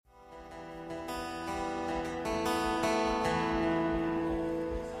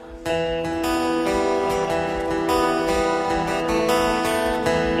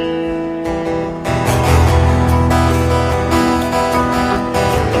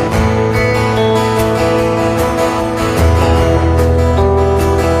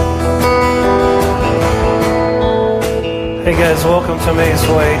to Emmaus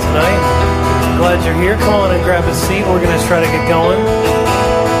Way tonight. Glad you're here. Come on and grab a seat. We're going to try to get going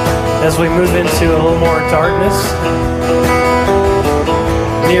as we move into a little more darkness,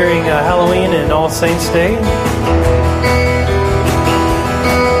 nearing Halloween and All Saints Day.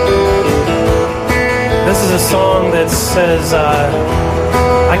 This is a song that says,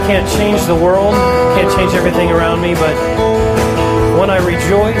 I can't change the world, can't change everything around me, but when I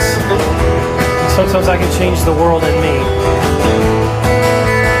rejoice, sometimes I can change the world in me.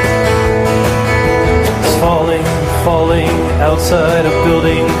 It's falling, falling outside a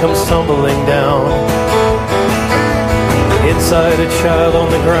building comes tumbling down. Inside a child on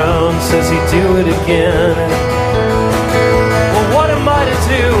the ground says he'd do it again. Well, what am I to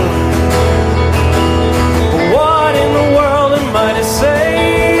do? What in the world am I to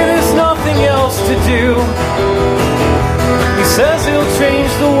say? There's nothing else to do. He says he'll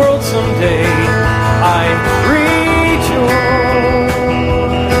change the world someday. I rejoice.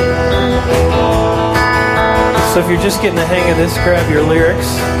 So if you're just getting the hang of this, grab your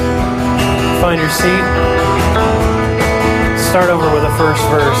lyrics, find your seat, start over with the first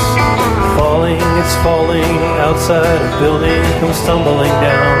verse. Falling, it's falling outside a building comes tumbling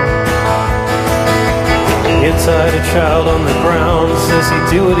down. Inside a child on the ground says he'd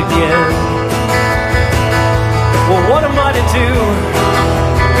do it again. Well, what am I to do?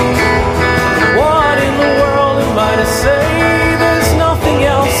 What in the world am I to say? There's nothing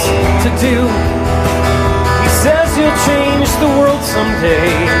else to do. He says he'll change the world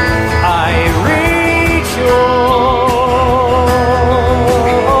someday. I rejoice.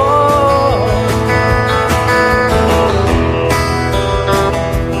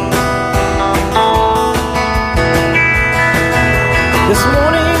 This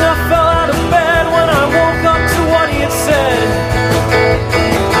morning I fell out of bed when I woke up to what he had said.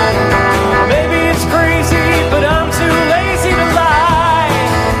 Maybe it's crazy, but I'm too lazy to lie.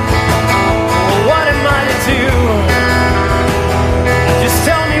 Well, what am I to do? Just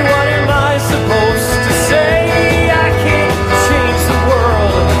tell me, what am I supposed to say? I can't change the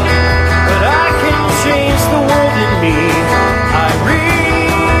world, but I can change the world in me. I rejoice.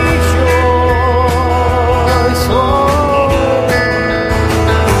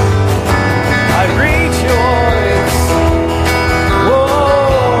 Oh.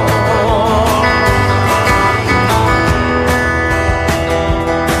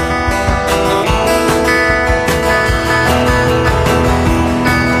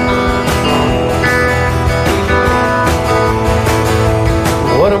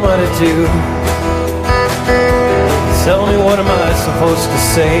 What am I to do? Tell me, what am I supposed to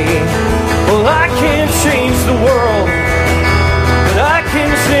say? Well, I can't change the world, but I can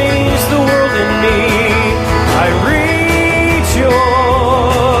change the world in me. I rejoice.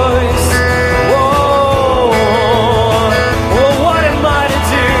 Whoa. Well, what am I to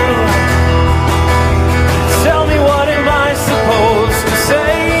do? Tell me, what am I supposed to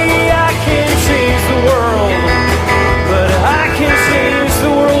say? I can't change the world, but I can change the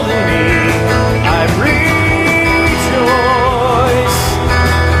world in me. I rejoice.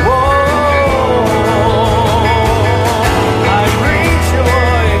 Whoa. I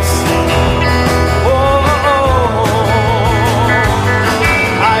rejoice. Whoa.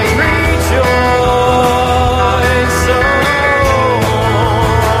 I rejoice. Oh.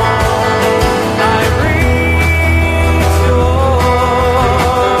 I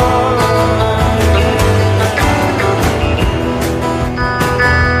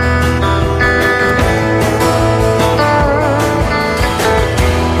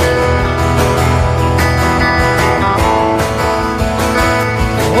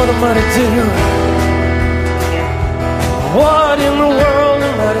What am I to do? What in the world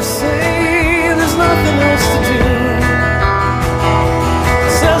am I to say? There's nothing else to do.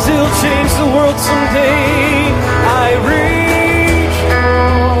 Says he'll change the world someday. I rejoice.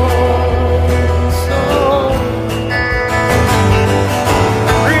 Oh.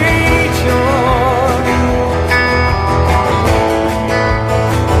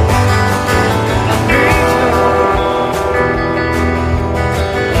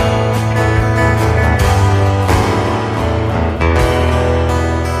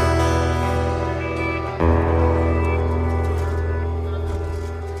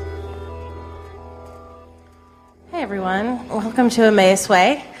 Hey everyone, welcome to Emmaus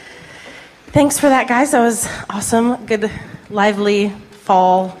Way. Thanks for that, guys. That was awesome. Good, lively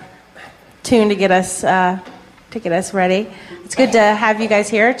fall tune to get us ready. It's good to have you guys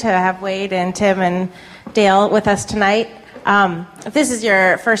here, to have Wade and Tim and Dale with us tonight. If this is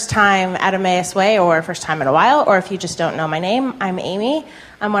your first time at Emmaus Way or first time in a while, or if you just don't know my name, I'm Amy.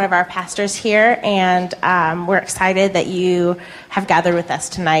 I'm one of our pastors here, and we're excited that you have gathered with us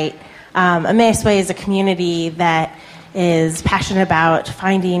tonight. Emmaus Way is a community that is passionate about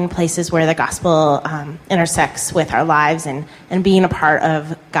finding places where the gospel intersects with our lives and being a part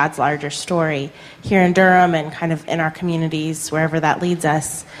of God's larger story here in Durham and kind of in our communities, wherever that leads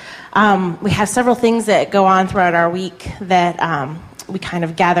us. We have several things that go on throughout our week that we kind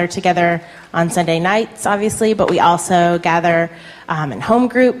of gather together on Sunday nights, obviously, but we also gather in home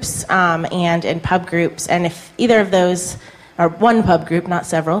groups and in pub groups. And if either of those, or one pub group, not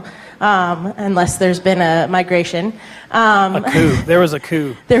several, unless there's been a migration. A coup. There was a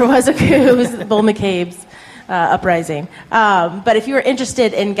coup. There was a coup. It was the Bull McCabe's uprising. But if you are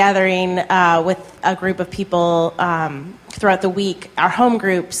interested in gathering with a group of people throughout the week, our home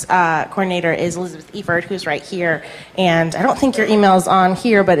groups coordinator is Elizabeth Eford, who's right here. And I don't think your email's on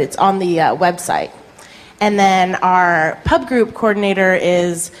here, but it's on the website. And then our pub group coordinator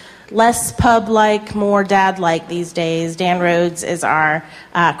is less pub-like, more dad-like these days. Dan Rhodes is our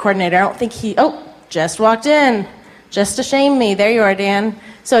coordinator. I don't think just walked in. Just to shame me. There you are, Dan.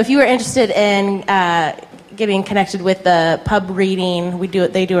 So if you are interested in getting connected with the pub reading,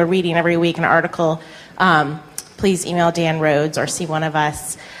 they do a reading every week, an article. Please email Dan Rhodes or see one of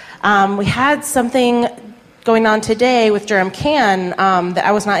us. We had something going on today with Durham Can that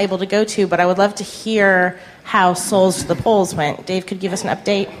I was not able to go to, but I would love to hear how Souls to the Polls went. Dave could give us an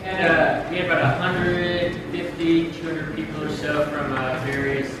update. We had about 150, 200 people or so from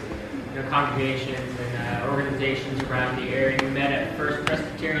various congregations and organizations around the area. We met at First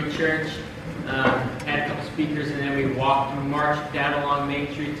Presbyterian Church, had a couple speakers, and then we marched down along Main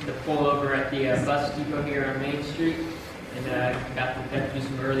Street to the pullover at the bus depot here on Main Street, and got to do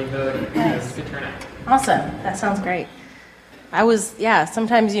some early voting. Nice. So it was a good turnout. Awesome. That sounds great.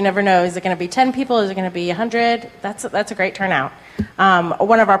 Sometimes you never know. Is it going to be 10 people? Is it going to be 100? That's a great turnout.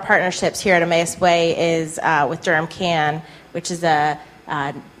 One of our partnerships here at Emmaus Way is with Durham Can, which is a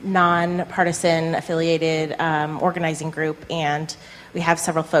non-partisan affiliated organizing group, and we have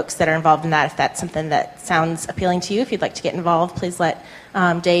several folks that are involved in that. If that's something that sounds appealing to you, if you'd like to get involved, please let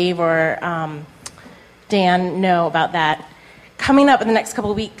Dave or Dan know about that. Coming up in the next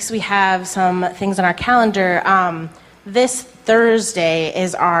couple of weeks, we have some things on our calendar. This Thursday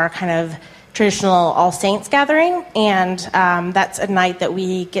is our kind of traditional All Saints gathering, and that's a night that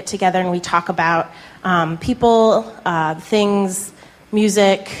we get together and we talk about people, things,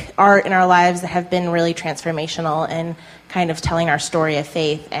 music, art in our lives that have been really transformational and kind of telling our story of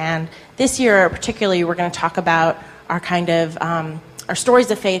faith. And this year particularly, we're going to talk about our kind of our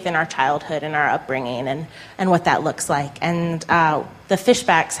stories of faith in our childhood and our upbringing and what that looks like. And the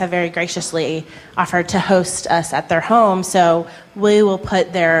Fishbacks have very graciously offered to host us at their home, so we will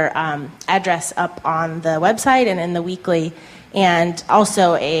put their address up on the website and in the weekly. And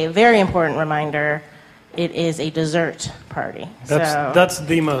also a very important reminder, it is a dessert party. That's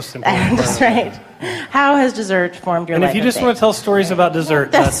the most important part. That's right. How has dessert formed your life? And if you just want to tell stories about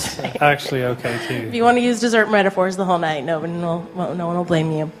dessert, that's right. Actually okay too. If you want to use dessert metaphors the whole night, no one will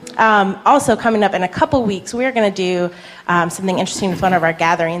blame you. Also coming up in a couple weeks, we are going to do something interesting with one of our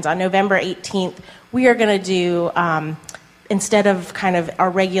gatherings. On November 18th, we are going to do, instead of kind of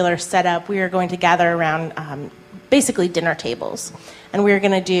our regular setup, we are going to gather around basically dinner tables. And we're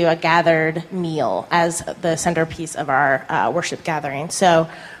going to do a gathered meal as the centerpiece of our worship gathering. So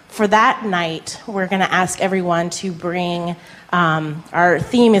for that night, we're going to ask everyone to bring, our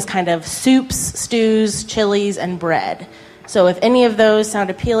theme is kind of soups, stews, chilies, and bread. So if any of those sound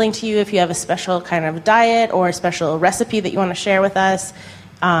appealing to you, if you have a special kind of diet or a special recipe that you want to share with us,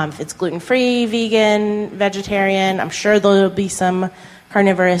 if it's gluten-free, vegan, vegetarian, I'm sure there'll be some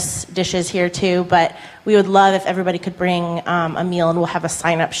carnivorous dishes here too, but we would love if everybody could bring a meal, and we'll have a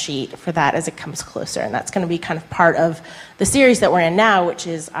sign-up sheet for that as it comes closer. And that's going to be kind of part of the series that we're in now, which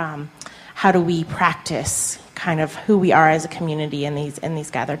is how do we practice kind of who we are as a community in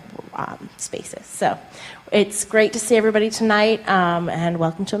these gathered spaces. So it's great to see everybody tonight, and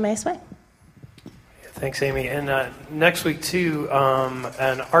welcome to Emmaus Way. Thanks, Amy. And next week, too,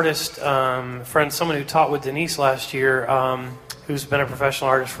 an artist friend, someone who taught with Denise last year, who's been a professional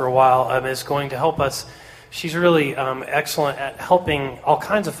artist for a while, is going to help us. She's really excellent at helping all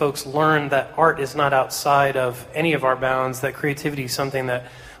kinds of folks learn that art is not outside of any of our bounds, that creativity is something that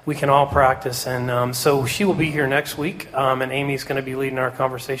we can all practice. And so she will be here next week, and Amy's going to be leading our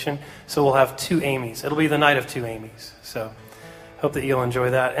conversation. So we'll have two Amy's. It'll be the night of two Amy's. So hope that you'll enjoy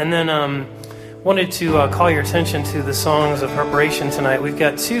that. And then wanted to call your attention to the songs of preparation tonight. We've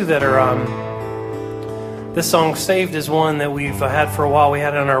got two that are This song, Saved, is one that we've had for a while. We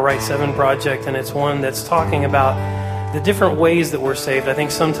had it on our Right 7 project, and it's one that's talking about the different ways that we're saved. I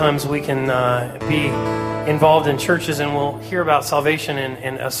think sometimes we can be involved in churches and we'll hear about salvation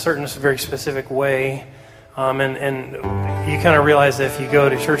in a certain very specific way. And you kind of realize that if you go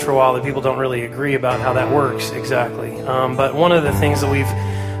to church for a while that people don't really agree about how that works exactly. But one of the things that we've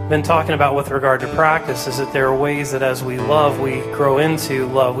been talking about with regard to practice is that there are ways that as we love, we grow into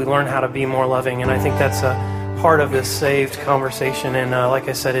love. We learn how to be more loving. And I think that's a part of this saved conversation. And like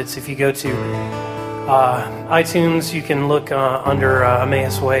I said, it's if you go to iTunes, you can look under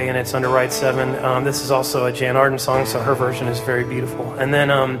Emmaus Way, and it's under Right 7. This is also a Jan Arden song, so her version is very beautiful. And then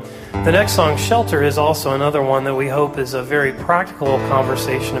the next song, Shelter, is also another one that we hope is a very practical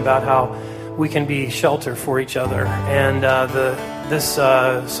conversation about how we can be shelter for each other. And this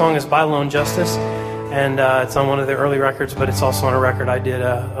song is by Lone Justice, and it's on one of the early records, but it's also on a record I did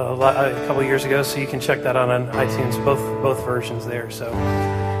a couple years ago, so you can check that out on iTunes, both versions there. So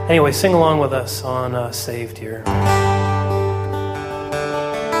anyway, sing along with us on Saved here.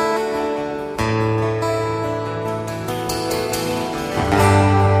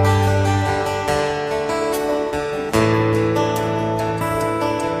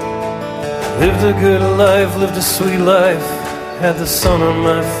 Lived a good life, lived a sweet life, had the sun on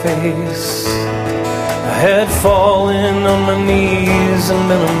my face. I had fallen on my knees and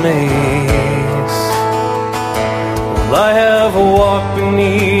been amazed. Well, I have walked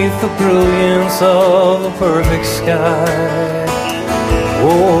beneath the brilliance of the perfect sky.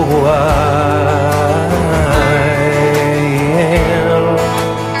 Oh, I am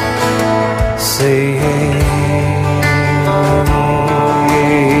saved.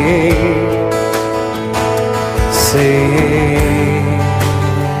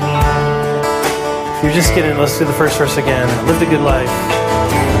 If you're just getting it, let's do the first verse again. Lived a good life.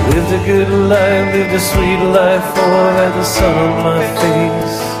 Lived a good life, lived a sweet life, for I had the sun on my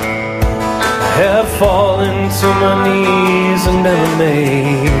face. I have fallen to my knees and been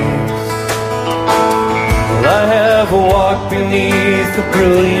amazed. Well, I have walked beneath the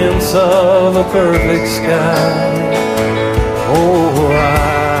brilliance of a perfect sky. Oh, I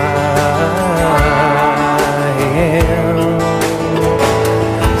am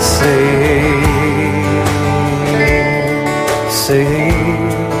saved,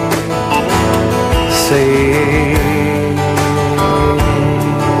 saved, saved.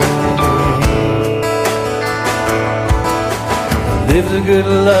 Lived a good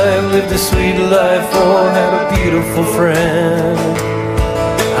life, lived a sweet life, oh, had a beautiful friend.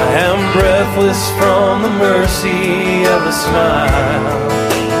 I am breathless from the mercy of a smile.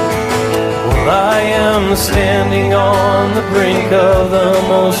 Well, I am standing on the brink of the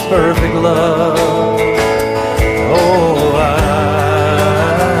most perfect love. Oh, I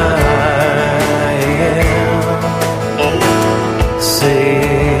am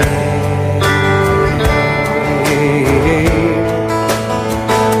saved,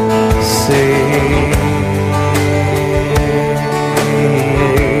 saved,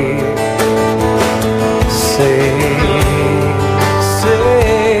 saved.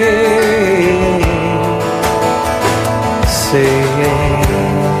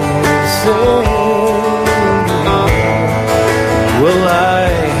 Well, I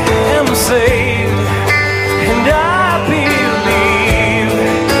am saved, and I believe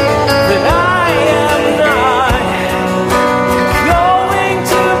that I am not going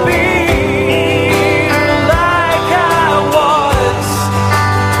to be like I was.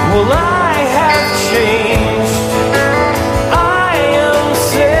 Well, I have changed. I am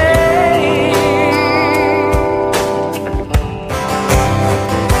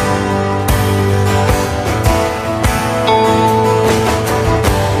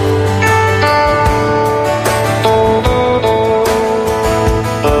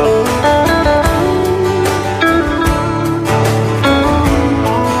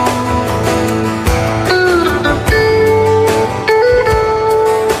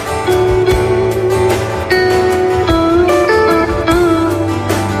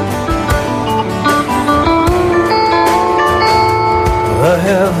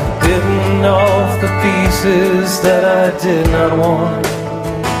that I did not want.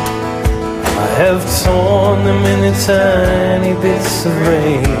 I have torn them into tiny bits of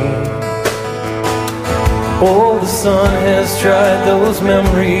rain. Oh, the sun has dried those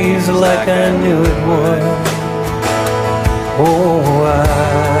memories like I knew it would. Oh, I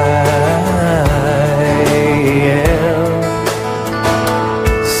am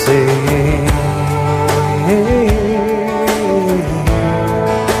saved.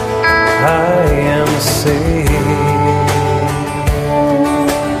 I am saved.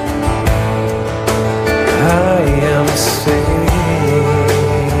 I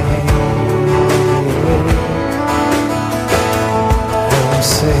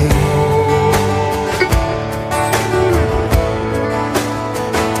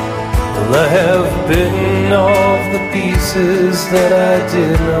that I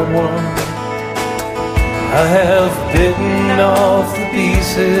did not want. I have bitten off the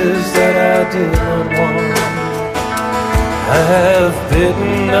pieces that I did not want. I have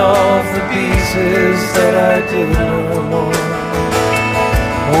bitten off the pieces that I did not want.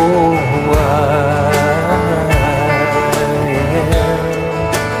 Oh,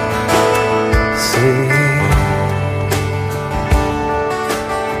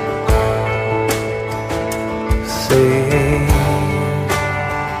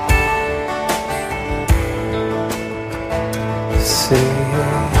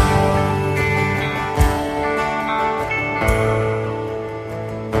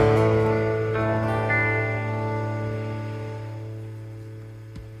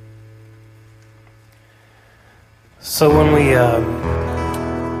 So when we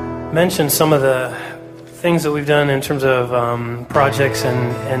mentioned some of the things that we've done in terms of projects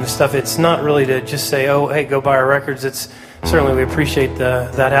and stuff, it's not really to just say, oh, hey, go buy our records. It's certainly we appreciate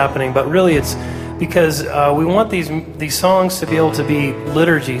that happening, but really it's because we want these songs to be able to be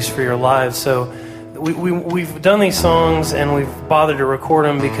liturgies for your lives. So we've done these songs and we've bothered to record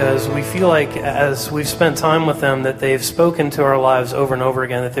them because we feel like as we've spent time with them that they've spoken to our lives over and over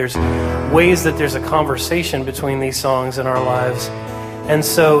again, that there's ways that there's a conversation between these songs in our lives. And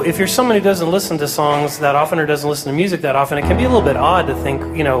so if you're someone who doesn't listen to songs that often or doesn't listen to music that often, it can be a little bit odd to think,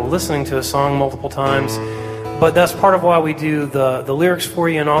 listening to a song multiple times. But that's part of why we do the lyrics for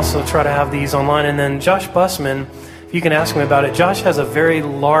you and also try to have these online. And then Josh Bussman, you can ask him about it. Josh has a very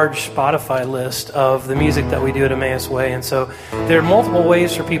large Spotify list of the music that we do at Emmaus Way. And so there are multiple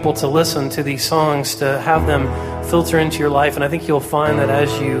ways for people to listen to these songs, to have them filter into your life. And I think you'll find that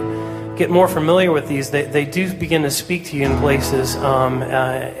as you get more familiar with these, they do begin to speak to you in places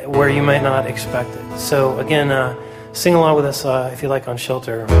where you might not expect it. So again, sing along with us if you like on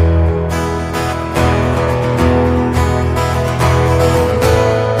Shelter.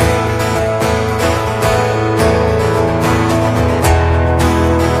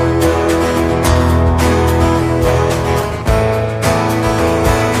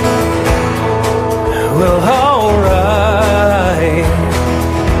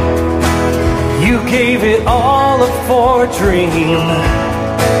 Dream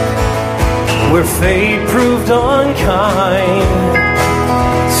where fate proved unkind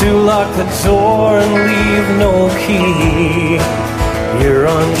to lock the door and leave no key. You're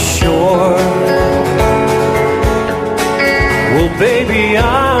unsure. Well, baby,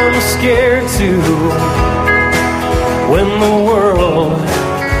 I'm scared too when the world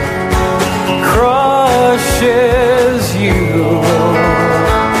crushes you.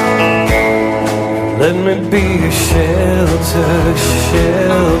 Let me be a shelter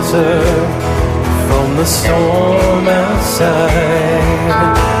from the storm outside.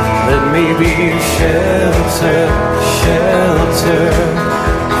 Let me be a shelter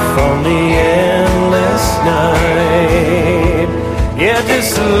from the endless night. Yeah,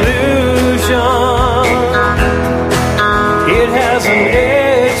 disillusion, it has an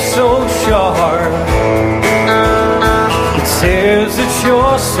edge so sharp, it tears at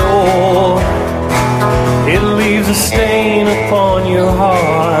your soul. It leaves a stain upon your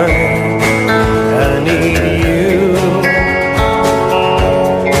heart. I need you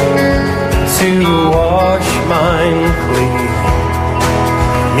to wash mine clean.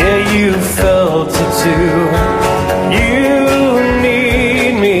 Yeah, you felt it too. You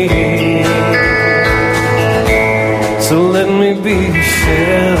need me. So let me be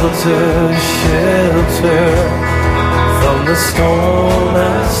shelter from the storm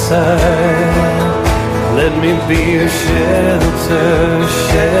outside. Let me be a shelter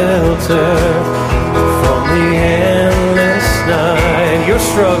from the endless night. Your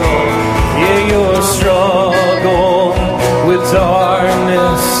struggle, yeah, your struggle with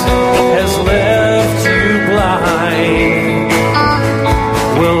darkness has left you blind.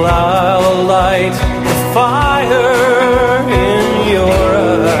 Well, I'll light the fire in your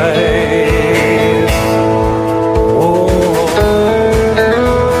eyes. Oh.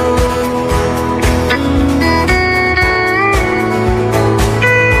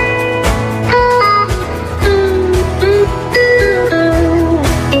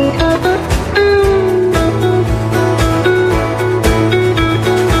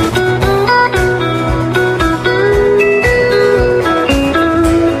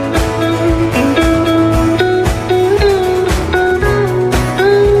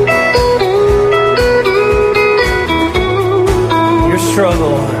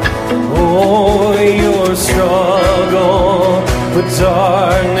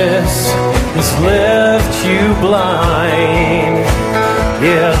 Darkness has left you blind.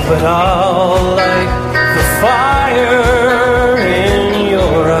 Yeah, but I'll light the fire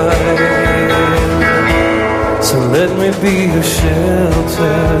be a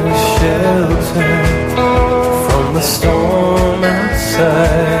shelter, shelter from the storm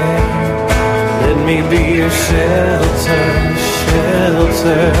outside. Let me be a shelter,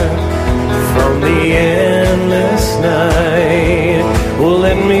 shelter from the endless night. Well,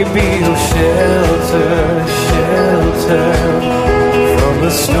 let me be a shelter, shelter from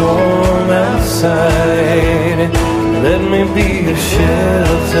the storm outside. Let me be a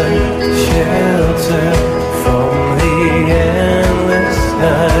shelter, shelter from the endless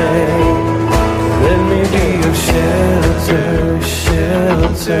night. Let me be a shelter,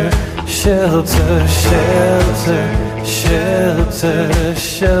 shelter, shelter, shelter, shelter,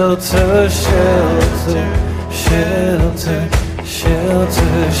 shelter, shelter, shelter,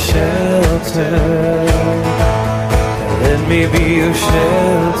 shelter, shelter. Let me be a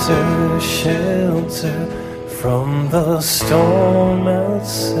shelter, shelter from the storm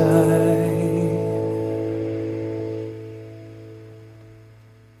outside.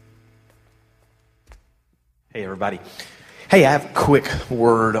 Hey, everybody. Hey, I have a quick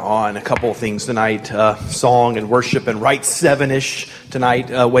word on a couple of things tonight. Song and worship and right 7-ish tonight.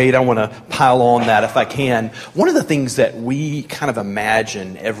 Wade, I want to pile on that if I can. One of the things that we kind of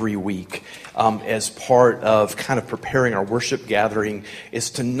imagine every week as part of kind of preparing our worship gathering is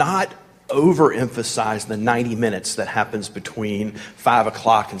to not overemphasize the 90 minutes that happens between 5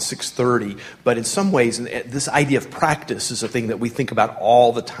 o'clock and 6:30. But in some ways, this idea of practice is a thing that we think about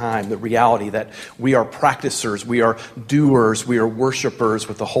all the time. The reality that we are practicers, we are doers, we are worshipers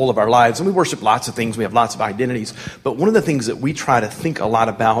with the whole of our lives. And we worship lots of things. We have lots of identities. But one of the things that we try to think a lot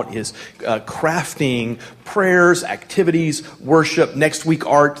about is crafting prayers, activities, worship, next week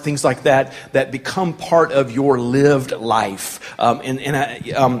art, things like that, that become part of your lived life.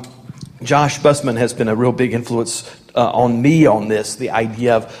 Josh Bussman has been a real big influence on me on this, the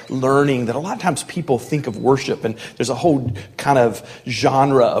idea of learning that a lot of times people think of worship, and there's a whole kind of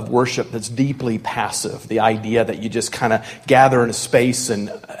genre of worship that's deeply passive, the idea that you just kind of gather in a space and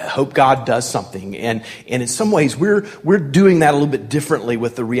hope God does something. And in some ways, we're doing that a little bit differently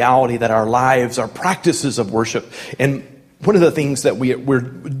with the reality that our lives are practices of worship. And one of the things that we're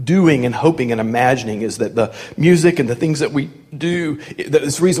doing and hoping and imagining is that the music and the things that we do,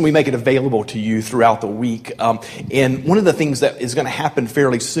 that's the reason we make it available to you throughout the week. And one of the things that is going to happen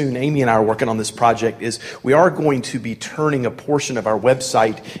fairly soon, Amy and I are working on this project, is we are going to be turning a portion of our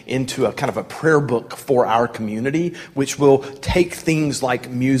website into a kind of a prayer book for our community, which will take things like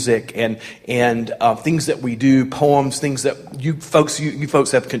music and things that we do, poems, things that you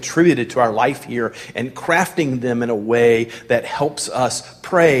folks have contributed to our life here, and crafting them in a way that helps us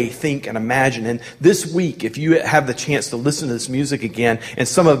pray, think, and imagine. And this week, if you have the chance to listen to this music again, and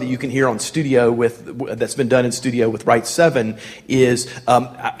some of it you can hear on studio that's been done in studio with Right 7, is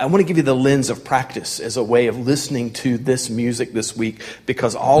I want to give you the lens of practice as a way of listening to this music this week,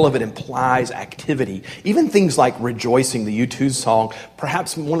 because all of it implies activity. Even things like Rejoicing, the U2 song,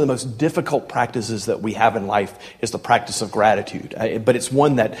 perhaps one of the most difficult practices that we have in life is the practice of gratitude. But it's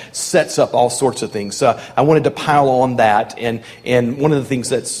one that sets up all sorts of things. So I wanted to pile on that. And one of the things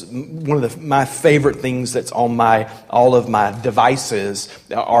that's my favorite things that's on all of my devices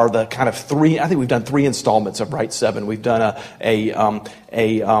are the kind of I think we've done 3 installments of Right 7. We've done I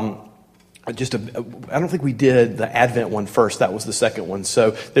don't think we did the Advent one first. That was the second one.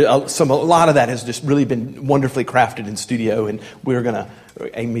 So a lot of that has just really been wonderfully crafted in studio, and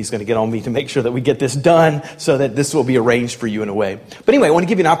Amy's going to get on me to make sure that we get this done so that this will be arranged for you in a way. But anyway, I want to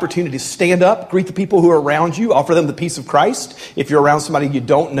give you an opportunity to stand up, greet the people who are around you, offer them the peace of Christ. If you're around somebody you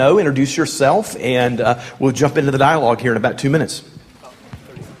don't know, introduce yourself, and we'll jump into the dialogue here in about 2 minutes.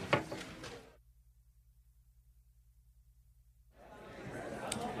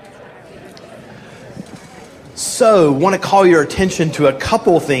 So, want to call your attention to a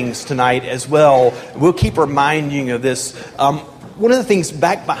couple things tonight as well. We'll keep reminding you of this. One of the things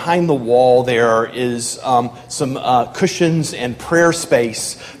back behind the wall there is some cushions and prayer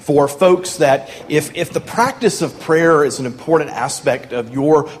space for folks that if the practice of prayer is an important aspect of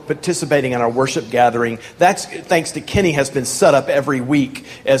your participating in our worship gathering, that's thanks to Kenny has been set up every week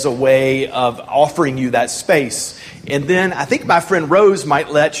as a way of offering you that space. And then I think my friend Rose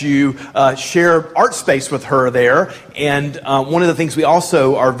might let you share art space with her there. And one of the things we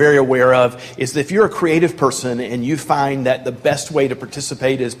also are very aware of is that if you're a creative person and you find that the best way to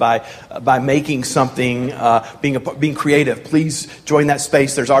participate is by making something, being creative, please join that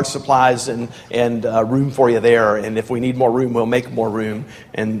space. There's art supplies and room for you there. And if we need more room, we'll make more room.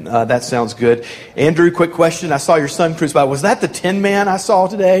 And that sounds good. Andrew, quick question. I saw your son cruise by. Was that the Tin Man I saw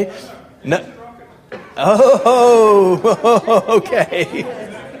today? No. Oh, okay.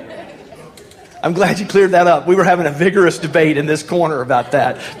 I'm glad you cleared that up. We were having a vigorous debate in this corner about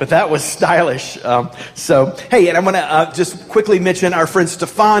that, but that was stylish. Hey, and I'm going to just quickly mention our friend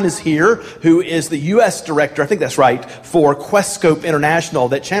Stefan is here, who is the U.S. director, I think that's right, for Questscope International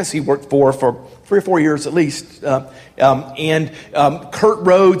that Chancey worked for 3 or 4 years at least. Kurt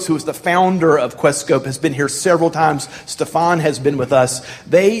Rhodes, who is the founder of Questscope, has been here several times. Stefan has been with us.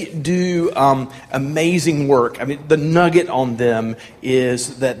 They do amazing work. I mean, the nugget on them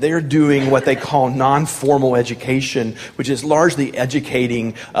is that they're doing what they call non-formal education, which is largely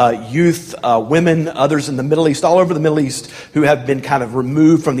educating youth, women, others in the Middle East, all over the Middle East, who have been kind of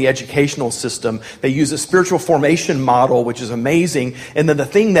removed from the educational system. They use a spiritual formation model, which is amazing. And then the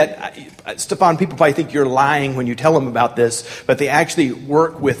thing that Stefan, people probably think you're lying when you tell them about this, but they actually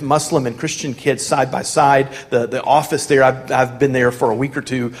work with Muslim and Christian kids side by side. The office there, I've been there for a week or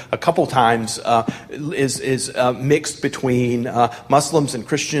two, a couple times, is mixed between Muslims and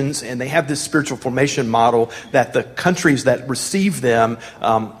Christians, and they have this spiritual formation model that the countries that receive them,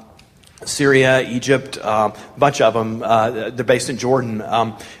 Syria, Egypt, a bunch of them, they're based in Jordan,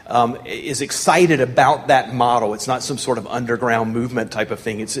 is excited about that model. It's not some sort of underground movement type of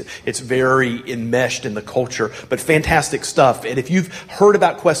thing. It's very enmeshed in the culture, but fantastic stuff. And if you've heard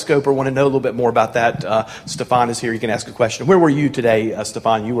about Questscope or want to know a little bit more about that, Stefan is here. You can ask a question. Where were you today,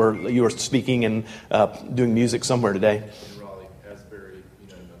 Stefan? You were speaking and doing music somewhere today. In Raleigh, Asbury,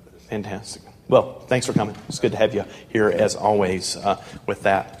 United Methodist. Fantastic. Well, thanks for coming. It's good to have you here as always with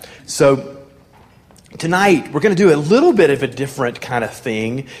that. So tonight we're going to do a little bit of a different kind of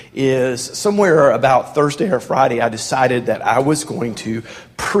thing. Is somewhere about Thursday or Friday I decided that I was going to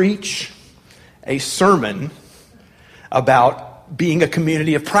preach a sermon about being a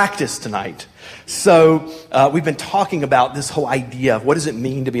community of practice tonight. So we've been talking about this whole idea of what does it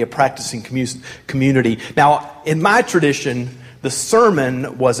mean to be a practicing community. Now, in my tradition, the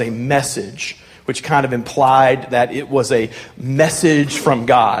sermon was a message, which kind of implied that it was a message from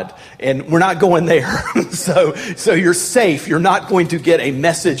God. And we're not going there. So you're safe. You're not going to get a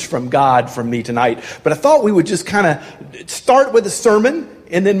message from God from me tonight. But I thought we would just kind of start with a sermon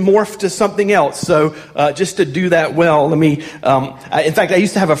and then morph to something else. So just to do that well, let me... in fact, I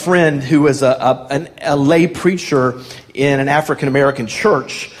used to have a friend who was a lay preacher in an African-American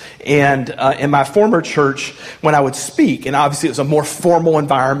church. And in my former church, when I would speak, and obviously it was a more formal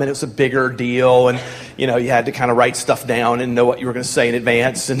environment, it was a bigger deal, and you had to kind of write stuff down and know what you were going to say in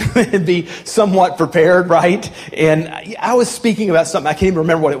advance and be somewhat prepared, right? And I was speaking about something, I can't even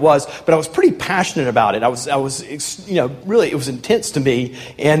remember what it was, but I was pretty passionate about it. I was really, it was intense to me.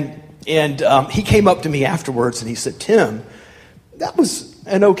 And he came up to me afterwards and he said, "Tim, that was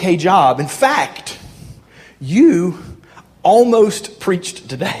an okay job. In fact, you almost preached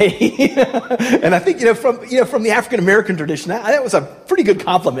today." And I think, from the African-American tradition, that was a pretty good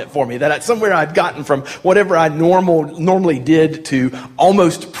compliment for me, that somewhere I'd gotten from whatever I normally did to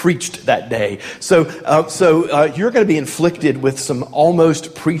almost preached that day. So you're going to be inflicted with some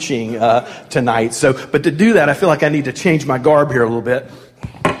almost preaching tonight. But to do that, I feel like I need to change my garb here a little bit.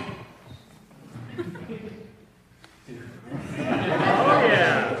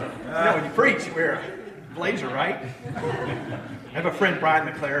 When you preach, you wear a blazer, right? I have a friend, Brian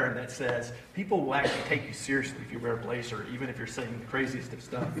McLaren, that says people will actually take you seriously if you wear a blazer, even if you're saying the craziest of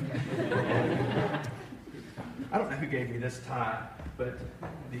stuff. I don't know who gave me this tie, but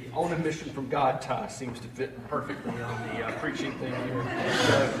the On a Mission from God tie seems to fit perfectly on the preaching thing here.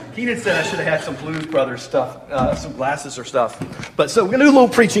 So Keenan said I should have had some Blues Brothers stuff, some glasses or stuff. But so we're going to do a little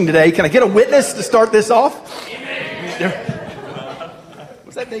preaching today. Can I get a witness to start this off?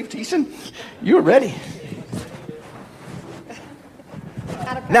 Was that Dave Thiessen? You were ready.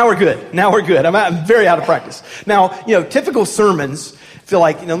 Now we're good. I'm very out of practice. Now, typical sermons feel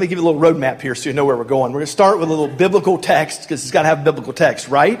like, let me give you a little roadmap here so you know where we're going. We're going to start with a little biblical text because it's got to have biblical text,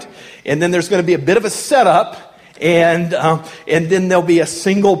 right? And then there's going to be a bit of a setup, and then there'll be a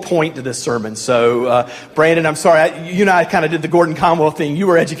single point to this sermon. So, Brandon, I'm sorry, you and I kind of did the Gordon Conwell thing. You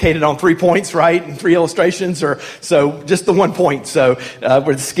were educated on 3 points, right? And 3 illustrations, so just the 1 point. So,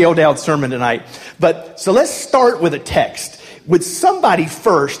 we're the scaled down sermon tonight. So let's start with a text. Would somebody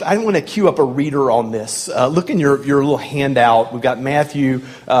first, I want to cue up a reader on this. Look in your little handout. We've got Matthew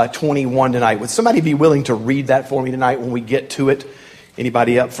 21 tonight. Would somebody be willing to read that for me tonight when we get to it?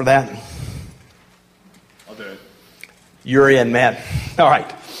 Anybody up for that? I'll do it. You're in, man. All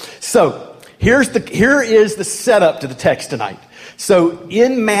right. So here is the setup to the text tonight. So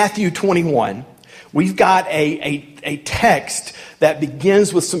in Matthew 21, we've got a a text that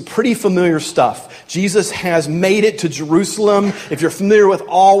begins with some pretty familiar stuff. Jesus has made it to Jerusalem. If you're familiar with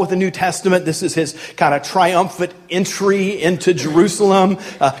the New Testament, this is his kind of triumphant entry into Jerusalem,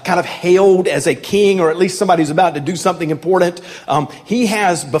 kind of hailed as a king, or at least somebody who's about to do something important. He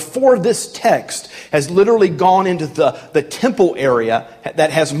has, before this text, has literally gone into the temple area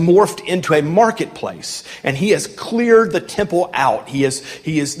that has morphed into a marketplace. And he has cleared the temple out. He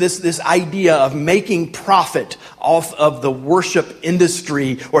is this idea of making profit off of the worship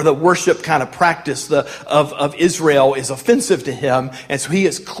industry, or the worship kind of practice of Israel, is offensive to him. And so he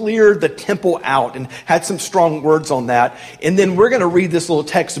has cleared the temple out and had some strong words on that. And then we're going to read this little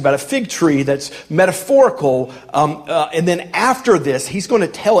text about a fig tree that's metaphorical. And then after this, he's going to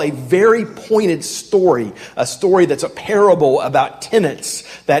tell a very pointed story, a story that's a parable about tenants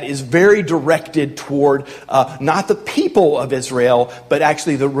that is very directed toward not the people of Israel, but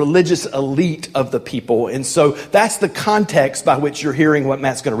actually the religious elite of the people. And so that's the context by which you're hearing what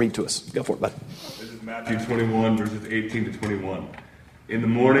Matt's going to read to us. Go for it, bud. This is Matthew 21, verses 18 to 21. In the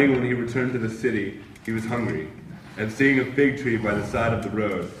morning, when he returned to the city, he was hungry. And seeing a fig tree by the side of the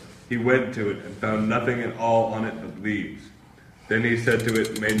road, he went to it and found nothing at all on it but leaves. Then he said to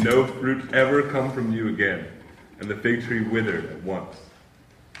it, "May no fruit ever come from you again." And the fig tree withered at once.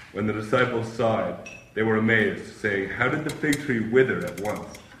 When the disciples saw it, they were amazed, saying, "How did the fig tree wither at once?"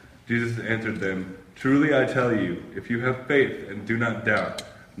 Jesus answered them, "Truly I tell you, if you have faith and do not doubt,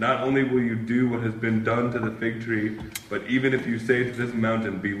 not only will you do what has been done to the fig tree, but even if you say to this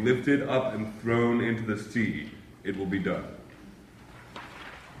mountain, 'Be lifted up and thrown into the sea,' it will be done."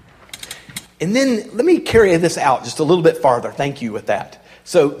 And then let me carry this out just a little bit farther. Thank you with that.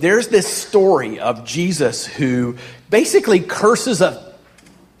 So there's this story of Jesus who basically curses a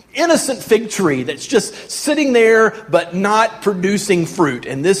innocent fig tree that's just sitting there but not producing fruit,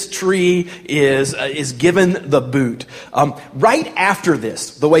 and this tree is given the boot. Right after this,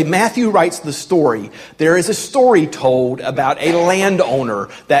 the way Matthew writes the story, there is a story told about a landowner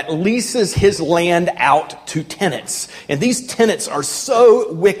that leases his land out to tenants, and these tenants are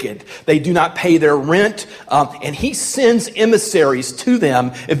so wicked they do not pay their rent, and he sends emissaries to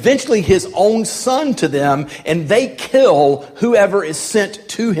them, eventually his own son to them, and they kill whoever is sent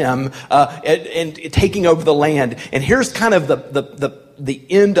to him and taking over the land. And here's kind of the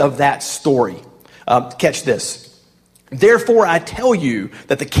end of that story. Catch this. Therefore, I tell you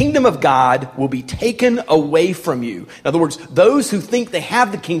that the kingdom of God will be taken away from you. In other words, those who think they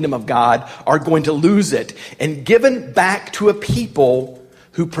have the kingdom of God are going to lose it, and given back to a people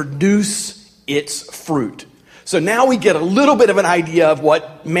who produce its fruit. So now we get a little bit of an idea of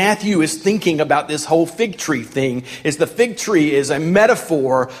what Matthew is thinking about this whole fig tree thing. Is the fig tree is a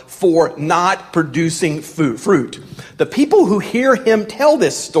metaphor for not producing fruit. The people who hear him tell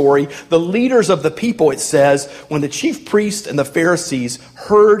this story, the leaders of the people, it says, when the chief priests and the Pharisees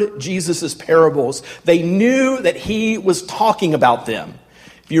heard Jesus' parables, they knew that he was talking about them.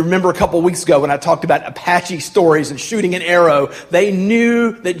 If you remember a couple of weeks ago when I talked about Apache stories and shooting an arrow, they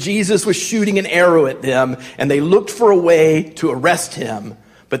knew that Jesus was shooting an arrow at them, and they looked for a way to arrest him.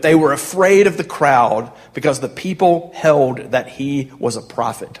 But they were afraid of the crowd because the people held that he was a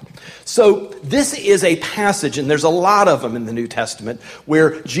prophet. So this is a passage, and there's a lot of them in the New Testament,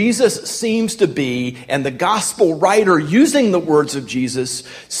 where Jesus seems to be, and the gospel writer using the words of Jesus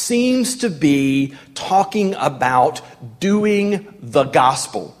seems to be talking about doing the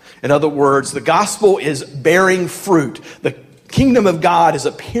gospel. In other words, the gospel is bearing fruit. The kingdom of God is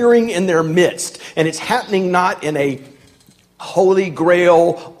appearing in their midst, and it's happening not in a Holy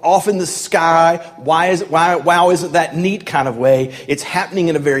Grail, off in the sky, wow, isn't that neat kind of way. It's happening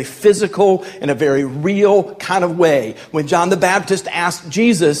in a very physical, in a very real kind of way. When John the Baptist asked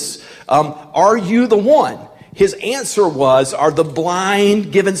Jesus, are you the one? His answer was, are the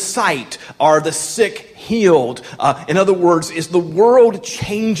blind given sight? Are the sick healed? In other words, is the world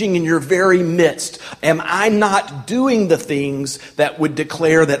changing in your very midst? Am I not doing the things that would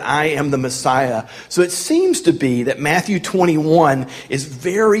declare that I am the Messiah? So it seems to be that Matthew 21 is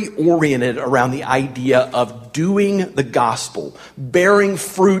very oriented around the idea of doing the gospel, bearing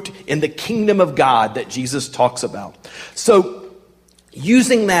fruit in the kingdom of God that Jesus talks about. So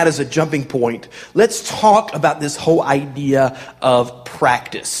using that as a jumping point, let's talk about this whole idea of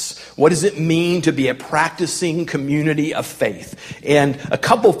practice. What does it mean to be a practicing community of faith? And a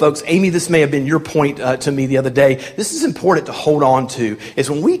couple folks, Amy, this may have been your point to me the other day. This is important to hold on to, is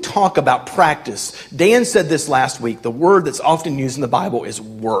when we talk about practice, Dan said this last week, the word that's often used in the Bible is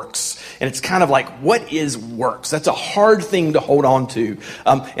works. And it's kind of like, what is works? That's a hard thing to hold on to.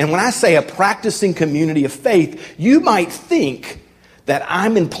 And when I say a practicing community of faith, you might think that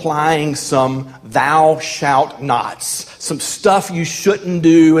I'm implying some thou shalt nots, some stuff you shouldn't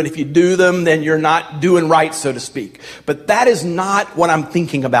do, and if you do them, then you're not doing right, so to speak. But that is not what I'm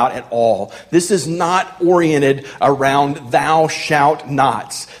thinking about at all. This is not oriented around thou shalt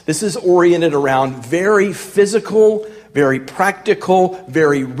nots. This is oriented around very physical, very practical,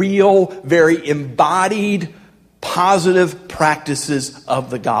 very real, very embodied, positive practices of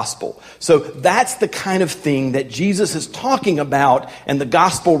the gospel. So that's the kind of thing that Jesus is talking about and the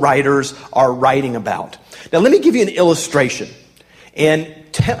gospel writers are writing about. Now let me give you an illustration. And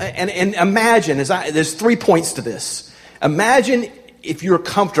imagine, there's 3 points to this. Imagine if you're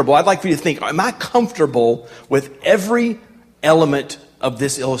comfortable, I'd like for you to think, am I comfortable with every element of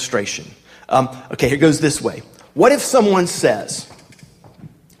this illustration? Okay, here goes this way. What if someone says,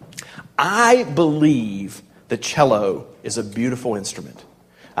 I believe the cello is a beautiful instrument.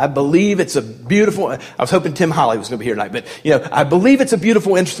 I believe it's a beautiful, I was hoping Tim Holly was going to be here tonight, but I believe it's a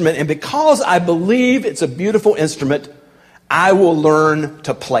beautiful instrument, and because I believe it's a beautiful instrument, I will learn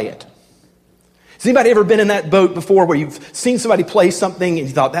to play it. Has anybody ever been in that boat before where you've seen somebody play something and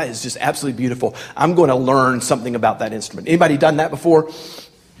you thought, that is just absolutely beautiful. I'm going to learn something about that instrument. Anybody done that before?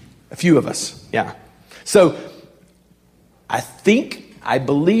 A few of us, yeah. So I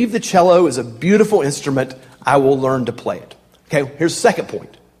believe the cello is a beautiful instrument. I will learn to play it. Okay, here's the second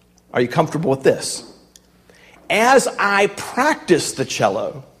point. Are you comfortable with this? As I practice the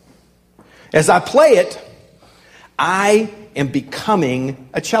cello, as I play it, I am becoming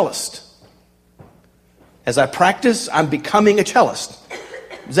a cellist. As I practice, I'm becoming a cellist.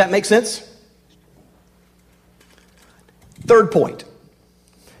 Does that make sense? Third point.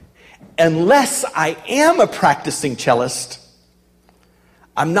 Unless I am a practicing cellist,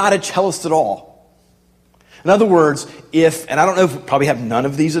 I'm not a cellist at all. In other words, and I don't know if we probably have none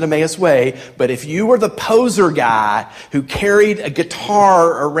of these at Emmaus Way, but if you were the poser guy who carried a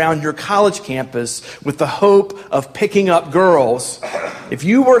guitar around your college campus with the hope of picking up girls, if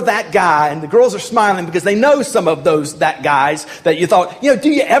you were that guy, and the girls are smiling because they know some of that guys that you thought, do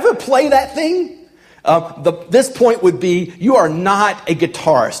you ever play that thing? This point would be, you are not a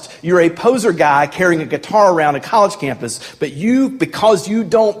guitarist. You're a poser guy carrying a guitar around a college campus, but you, because you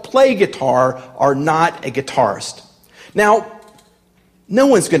don't play guitar, are not a guitarist. Now, no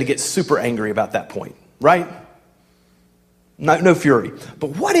one's going to get super angry about that point, right? No fury.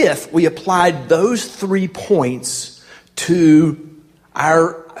 But what if we applied those 3 points to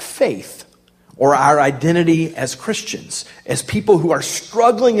our faith? Or our identity as Christians, as people who are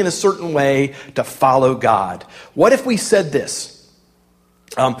struggling in a certain way to follow God. What if we said this?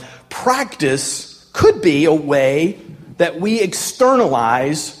 Practice could be a way that we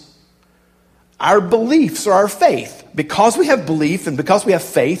externalize our beliefs or our faith. Because we have belief and because we have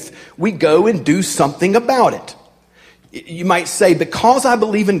faith, we go and do something about it. You might say, because I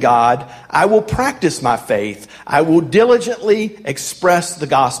believe in God, I will practice my faith. I will diligently express the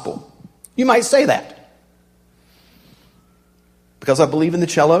gospel. You might say that. Because I believe in the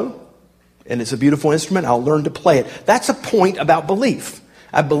cello, and it's a beautiful instrument, I'll learn to play it. That's a point about belief.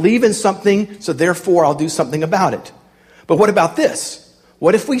 I believe in something, so therefore I'll do something about it. But what about this?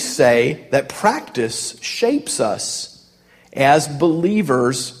 What if we say that practice shapes us as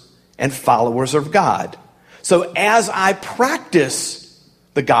believers and followers of God? So as I practice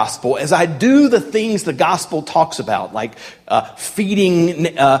the gospel, as I do the things the gospel talks about, like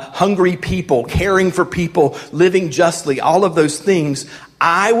feeding hungry people, caring for people, living justly, all of those things,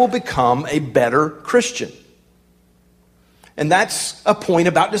 I will become a better Christian. And that's a point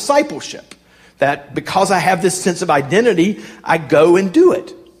about discipleship, that because I have this sense of identity, I go and do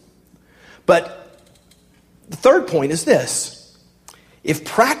it. But the third point is this. If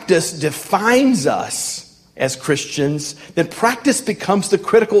practice defines us as Christians, then practice becomes the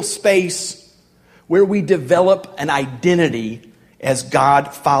critical space where we develop an identity as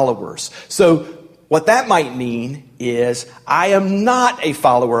God followers. So what that might mean is I am not a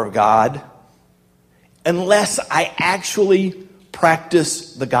follower of God unless I actually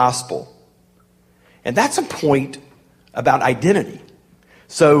practice the gospel. And that's a point about identity.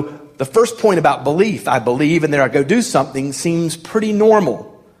 So the first point about belief, I believe and then I go do something, seems pretty normal.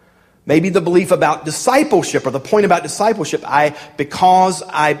 Maybe the belief about discipleship, or the point about discipleship, because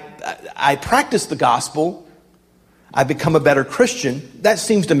I practice the gospel, I become a better Christian. That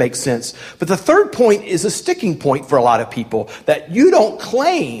seems to make sense. But the third point is a sticking point for a lot of people, that you don't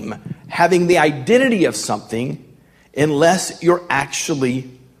claim having the identity of something unless you're actually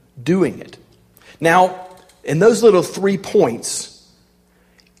doing it. Now, in those little 3 points,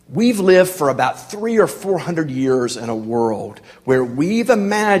 we've lived for about 300 or 400 years in a world where we've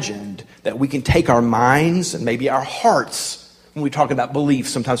imagined that we can take our minds and maybe our hearts When we talk about beliefs,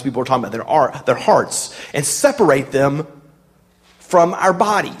 sometimes people are talking about their hearts, and separate them from our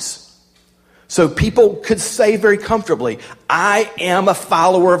bodies. So people could say very comfortably, I am a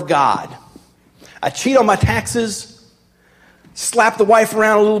follower of God. I cheat on my taxes, slap the wife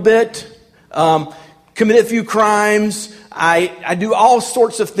around a little bit, commit a few crimes. I do all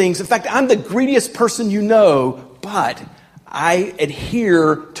sorts of things. In fact, I'm the greediest person you know, but I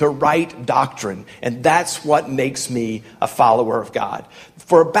adhere to right doctrine, and that's what makes me a follower of God.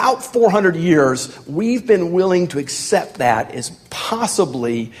 For about 400 years, we've been willing to accept that as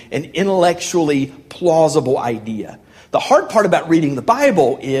possibly an intellectually plausible idea. The hard part about reading the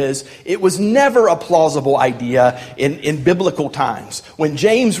Bible is it was never a plausible idea in biblical times. When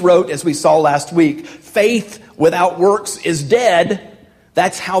James wrote, as we saw last week, faith without works is dead,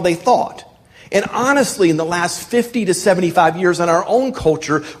 that's how they thought. And honestly, in the last 50 to 75 years in our own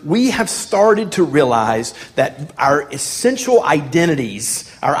culture, we have started to realize that our essential identities,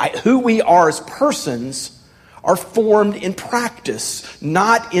 who we are as persons, are formed in practice,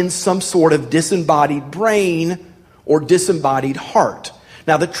 not in some sort of disembodied brain or disembodied heart.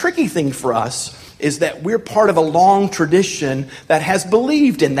 Now, the tricky thing for us is that we're part of a long tradition that has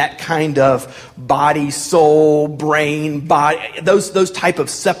believed in that kind of body, soul, brain, body, those type of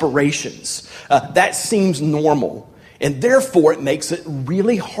separations. That seems normal. And therefore, it makes it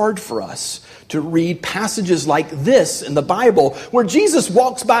really hard for us to read passages like this in the Bible where Jesus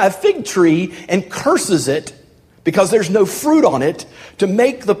walks by a fig tree and curses it because there's no fruit on it, to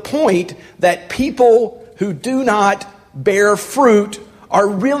make the point that people who do not bear fruit are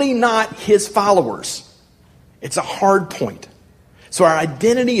really not his followers. It's a hard point. So our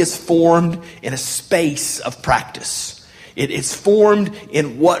identity is formed in a space of practice. It is formed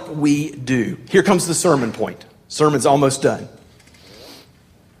in what we do. Here comes the sermon point. Sermon's almost done.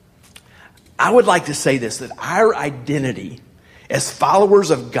 I would like to say this, that our identity as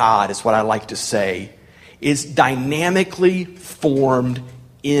followers of God, is what I like to say, is dynamically formed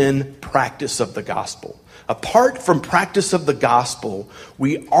in practice of the gospel. Apart from practice of the gospel,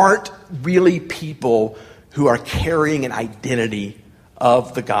 we aren't really people who are carrying an identity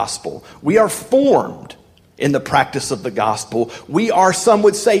of the gospel. We are formed in the practice of the gospel. We are, some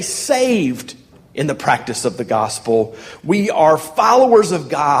would say, saved in the practice of the gospel. We are followers of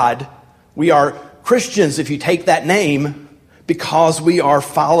God. We are Christians, if you take that name, because we are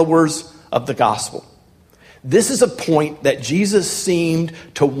followers of the gospel. This is a point that Jesus seemed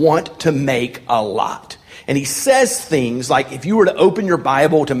to want to make a lot. And he says things like, if you were to open your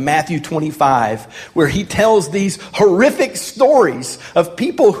Bible to Matthew 25, where he tells these horrific stories of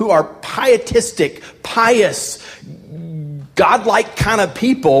people who are pietistic, pious, godlike kind of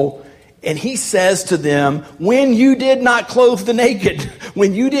people, and he says to them, when you did not clothe the naked,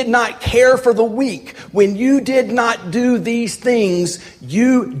 when you did not care for the weak, when you did not do these things,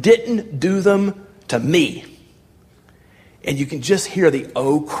 you didn't do them to me. And you can just hear the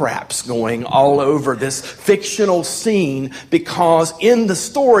oh craps going all over this fictional scene, because in the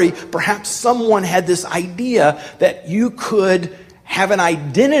story, perhaps someone had this idea that you could have an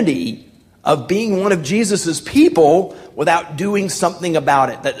identity of being one of Jesus's people without doing something about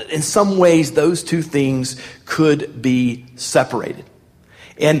it. That in some ways, those two things could be separated.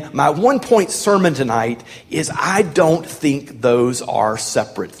 And my 1-point sermon tonight is I don't think those are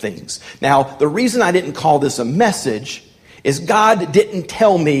separate things. Now, the reason I didn't call this a message is God didn't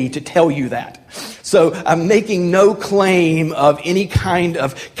tell me to tell you that. So I'm making no claim of any kind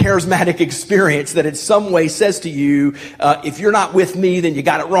of charismatic experience that in some way says to you, if you're not with me, then you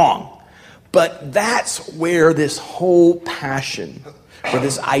got it wrong. But that's where this whole passion for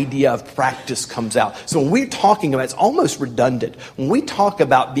this idea of practice comes out. So when we're talking about, it's almost redundant. When we talk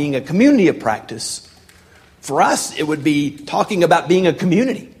about being a community of practice, for us, it would be talking about being a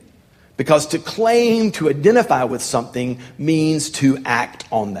community. Because to claim to identify with something means to act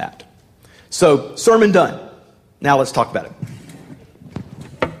on that. So, sermon done. Now let's talk about it.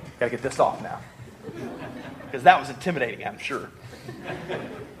 Got to get this off now. Because that was intimidating, I'm sure.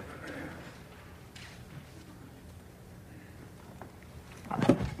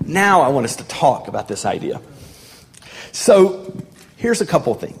 Now I want us to talk about this idea. So, here's a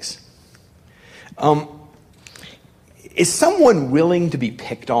couple of things. Is someone willing to be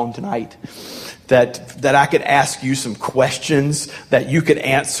picked on tonight? That I could ask you some questions that you could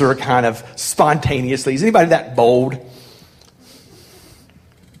answer kind of spontaneously? Is anybody that bold?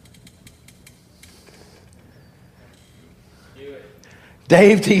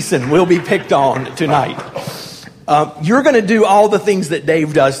 Dave Thiessen will be picked on tonight. You're going to do all the things that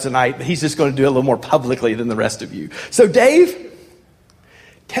Dave does tonight, but he's just going to do it a little more publicly than the rest of you. So Dave,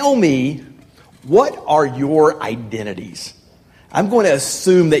 tell me, what are your identities? I'm going to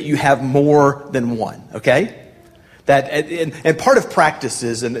assume that you have more than one, okay? And part of practice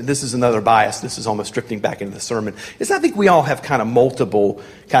is, and this is another bias, this is almost drifting back into the sermon, is I think we all have kind of multiple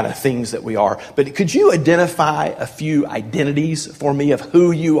kind of things that we are. But could you identify a few identities for me of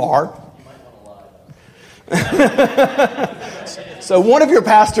who you are? So one of your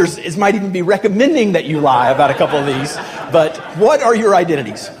pastors might even be recommending that you lie about a couple of these. But what are your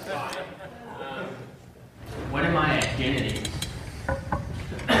identities? What are my identities?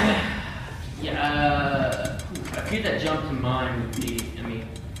 A few that jump to mind would be,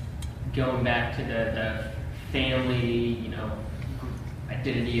 going back to the family,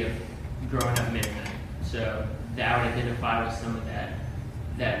 identity of growing up Mennonite. So that would identify with some of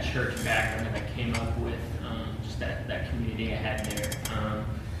that church background that I came up with, just that community I had there.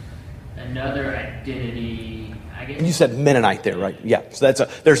 Another identity, I guess. You said Mennonite there, right? Yeah. So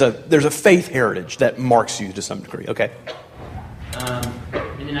there's a faith heritage that marks you to some degree. Okay.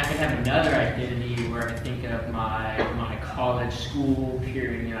 And then I could have another identity where I think of my college school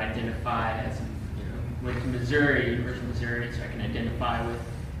period, identify as, went to Missouri, University of Missouri, so I can identify with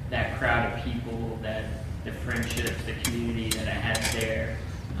that crowd of people, the friendships, the community that I had there.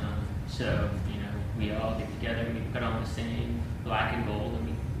 So, we all get together and we put on the same black and gold and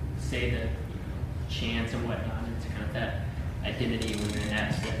we say the chants and whatnot. It's kind of that identity when you're in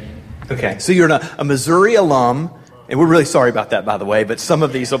that setting. Okay, so you're a Missouri alum. And we're really sorry about that, by the way, but some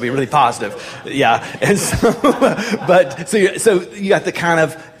of these will be really positive. Yeah. And so you got the kind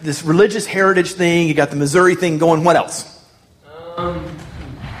of this religious heritage thing, you got the Missouri thing going. What else?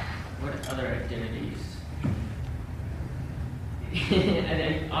 What other identities? And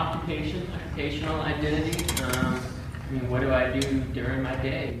then occupational identity. What do I do during my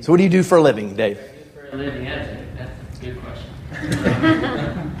day? So what do you do for a living, Dave? For a living, that's a good question.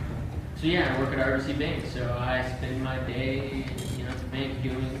 So I work at RBC Bank, so I spend my day, at the bank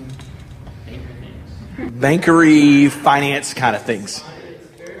doing banker things. Bankery, finance kind of things.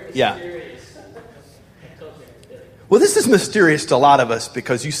 Yeah. Well, this is mysterious to a lot of us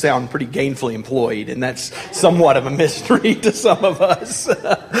because you sound pretty gainfully employed, and that's somewhat of a mystery to some of us.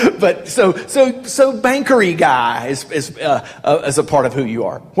 But so bankery guy is a part of who you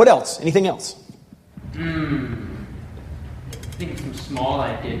are. What else? Anything else? I think some small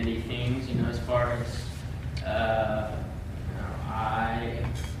identity things, as far as I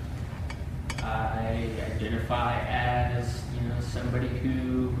identify as somebody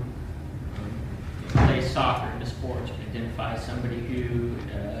who plays soccer into sports. I identify as somebody who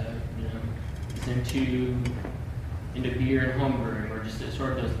is into beer and homebrewing, or just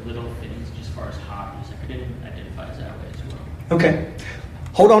sort of those little things, just as far as hobbies. I could identify as that way as well. Okay,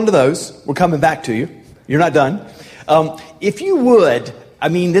 hold on to those. We're coming back to you. You're not done. If you would,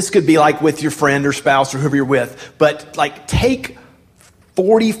 this could be like with your friend or spouse or whoever you're with, but take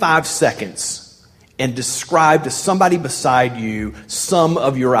 45 seconds and describe to somebody beside you some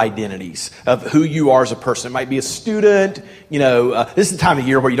of your identities of who you are as a person. It might be a student. This is the time of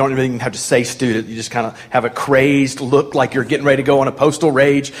year where you don't even have to say student. You just kind of have a crazed look like you're getting ready to go on a postal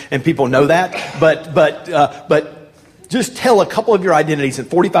rage, and people know that. But just tell a couple of your identities in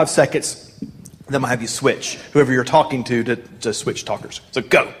 45 seconds. Then I'm going to have you switch, whoever you're talking to switch talkers. So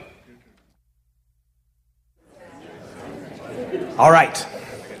go. All right.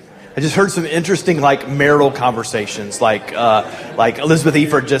 I just heard some interesting marital conversations, like Elizabeth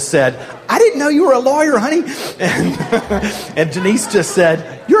Eford just said, "I didn't know you were a lawyer, honey," and Denise just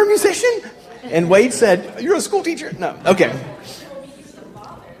said, "You're a musician," and Wade said, "You're a school teacher." No, okay.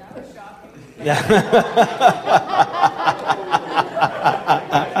 Yeah.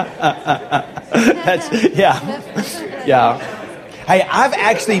 Yeah. Hey, I've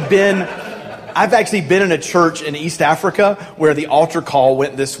actually been in a church in East Africa where the altar call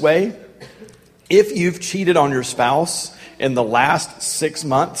went this way: if you've cheated on your spouse in the last 6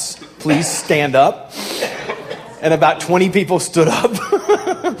 months, please stand up. And about 20 people stood up.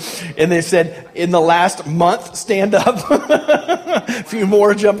 And they said, in the last month, stand up. A few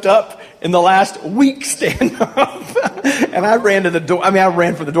more jumped up. In the last week, stand up. And I ran to the door. I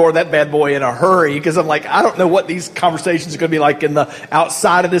ran for the door of that bad boy in a hurry because I'm like, I don't know what these conversations are going to be like in the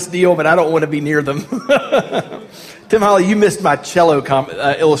outside of this deal, but I don't want to be near them. Tim Holly, you missed my cello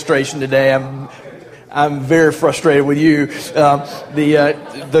illustration today. I'm very frustrated with you.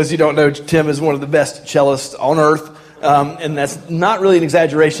 Those who don't know, Tim is one of the best cellists on earth, and that's not really an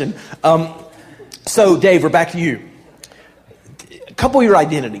exaggeration. So, Dave, we're back to you. A couple of your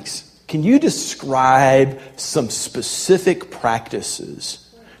identities. Can you describe some specific practices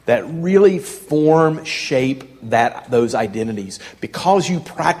that really shape those identities? Because you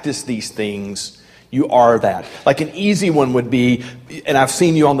practice these things, You are that. Like an easy one would be, and I've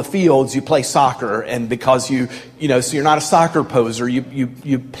seen you on the fields, you play soccer, and because so you're not a soccer poser,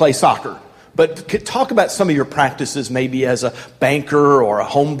 you play soccer. But talk about some of your practices maybe as a banker or a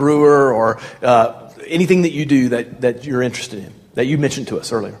home brewer or anything that you do that you're interested in, that you mentioned to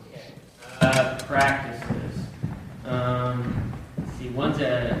us earlier. Practices. Let's see, one's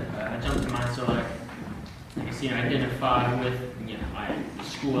I jumped to mind, so like you see, identify with, my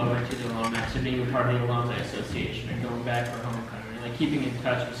school I went to, the alumni, so being a part of the alumni association and going back for homecoming, like keeping in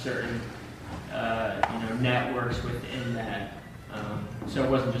touch with certain, networks within that. So it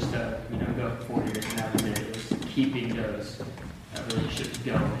wasn't just go 4 years and have a minute. It was keeping those relationships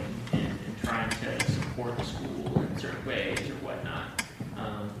going and trying to support the school in certain ways or whatnot.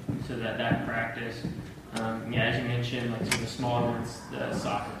 So that practice. As you mentioned, like some of the smaller ones, the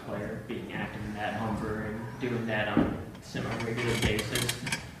soccer player, being active in that, home brewing, doing that on a semi-regular basis.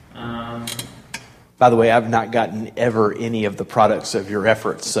 By the way, I've not gotten ever any of the products of your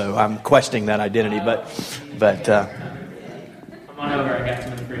efforts, so I'm questioning that identity. But come on over. I got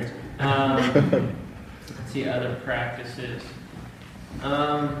some of the fruits. Let's see other practices.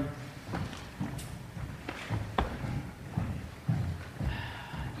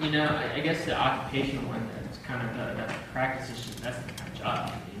 I guess the occupational one, that's kind of the practice is just, that's the kind of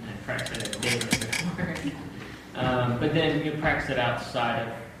job. I practice it every day. But then you practice it outside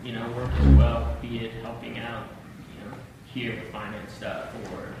of, work as well, be it helping out, here with finance stuff,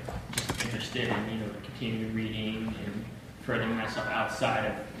 or just interested in, continuing reading and furthering myself outside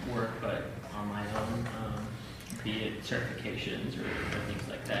of work, but on my own, be it certifications or things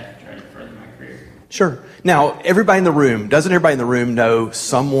like that, to try to further my career. Sure. Now, doesn't everybody in the room know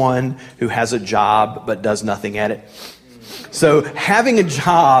someone who has a job but does nothing at it? So having a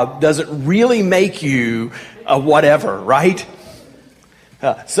job doesn't really make you a whatever, right?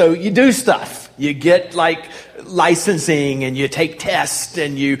 So you do stuff. You get like licensing and you take tests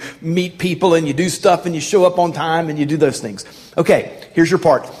and you meet people and you do stuff and you show up on time and you do those things. Okay, here's your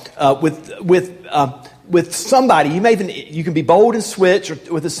part. With somebody, you can be bold and switch, or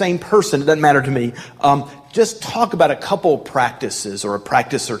with the same person. It doesn't matter to me. Just talk about a couple practices or a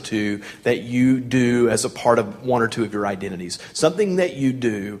practice or two that you do as a part of one or two of your identities. Something that you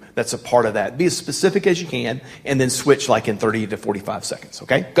do that's a part of that. Be as specific as you can, and then switch like in 30 to 45 seconds.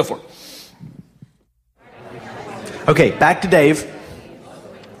 Okay, go for it. Okay, back to Dave.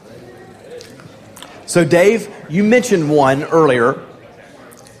 So Dave, you mentioned one earlier.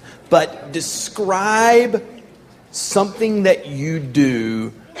 But describe something that you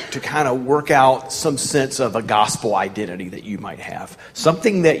do to kind of work out some sense of a gospel identity that you might have.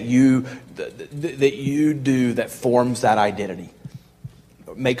 Something that you do that forms that identity,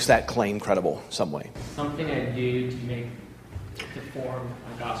 makes that claim credible some way. Something I do to form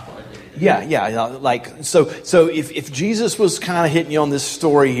a gospel identity. Yeah. Like so if Jesus was kind of hitting you on this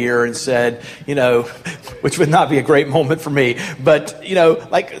story here and said, which would not be a great moment for me, but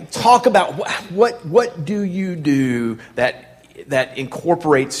like talk about what do you do that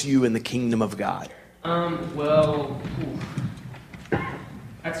incorporates you in the kingdom of God? Well,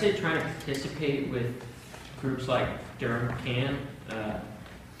 I'd say trying to participate with groups like Durham Camp.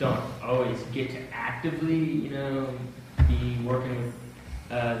 Don't always get to actively, be working with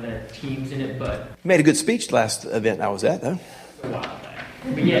the teams in it, but You made a good speech last event I was at, though. a while back.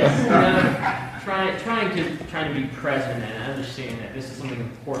 But yes, trying to be present and understand that this is something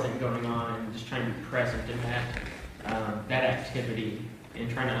important going on, and just trying to be present in that activity, and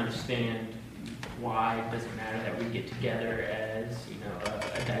trying to understand why it doesn't matter that we get together as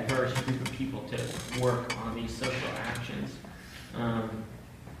a diverse group of people to work on these social actions.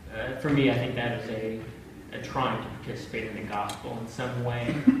 For me, I think that is a trying to participate in the gospel in some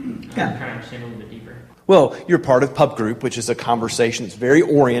way. Trying to understand a little bit deeper. Well, you're part of Pub Group, which is a conversation that's very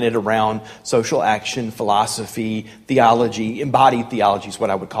oriented around social action, philosophy, theology. Embodied theology is what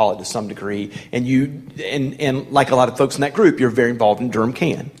I would call it to some degree. And you, and like a lot of folks in that group, you're very involved in Durham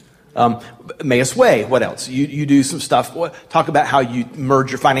Can. Emmaus Way, what else? You do some stuff. Talk about how you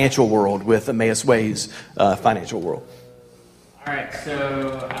merge your financial world with Emmaus Way's financial world. All right,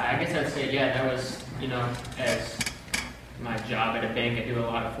 so I guess I'd say, that was, as my job at a bank, I do a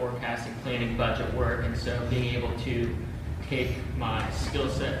lot of forecasting, planning, budget work, and so being able to take my skill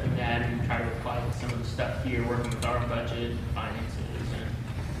set from that and try to apply it to some of the stuff here, working with our budget, finances,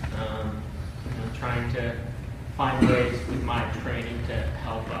 and trying to find ways with my training to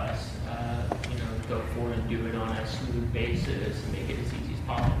help us, go forward and do it on a smooth basis and make it as easy as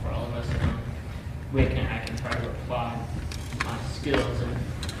possible for all of us. And I can try to apply my skills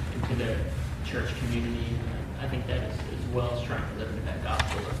into the church community. I think that is well as trying to live into that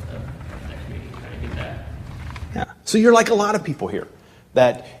gospel of that community, trying to get that. Yeah. So you're like a lot of people here,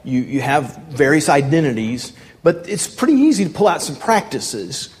 that you have various identities, but it's pretty easy to pull out some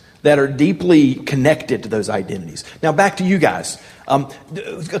practices that are deeply connected to those identities. Now back to you guys.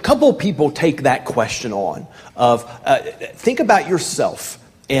 A couple of people take that question on of think about yourself.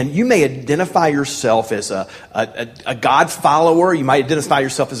 And you may identify yourself as a God follower. You might identify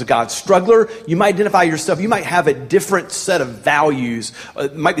yourself as a God struggler. You might have a different set of values.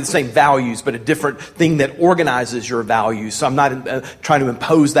 It might be the same values, but a different thing that organizes your values. So I'm not trying to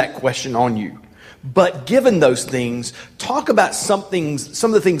impose that question on you. But given those things, talk about some of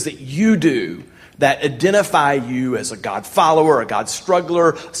the things that you do that identify you as a God follower, a God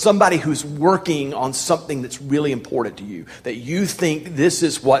struggler, somebody who's working on something that's really important to you, that you think this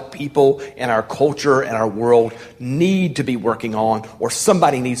is what people in our culture and our world need to be working on, or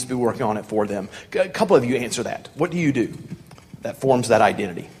somebody needs to be working on it for them. A couple of you answer that. What do you do that forms that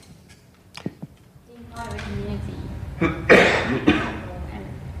identity? Being part of a community and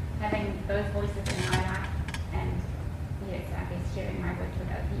having both voices in my life, and yes, I guess sharing my work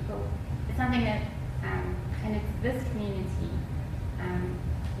with other people. It's something that, and it's this community,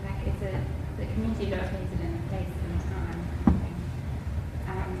 like it's the community located in a place and time.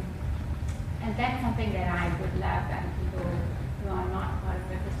 And that's something that I would love other people who are not part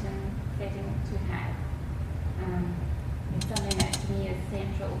of a Christian setting to have. It's something that to me is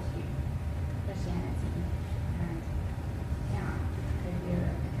central to Christianity. And yeah, that we're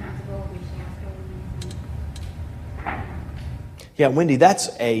accountable, we share stories. Yeah, Wendy, that's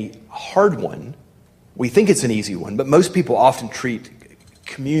a hard one. We think it's an easy one, but most people often treat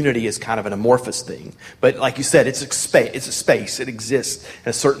community as kind of an amorphous thing. But like you said, it's a space. It exists at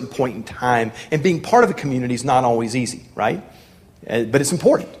a certain point in time. And being part of a community is not always easy, right? But it's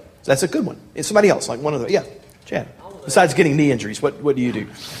important. So that's a good one. It's somebody else, like one of the, yeah, Chad. Besides getting knee injuries, what do you do?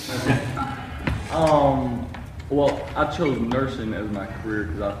 Well, I chose nursing as my career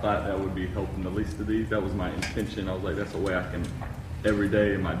because I thought that would be helping the least of these. That was my intention. I was like, that's a way I can, every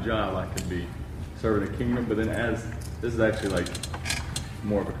day in my job, I could be serving the kingdom. But then this is actually like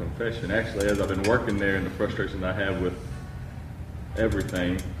more of a confession. Actually, as I've been working there and the frustrations I have with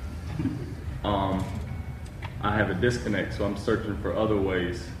everything, I have a disconnect. So I'm searching for other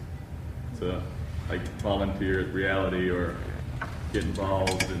ways to like volunteer at Reality or get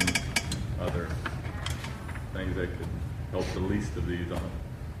involved in other things that could help the least of these on.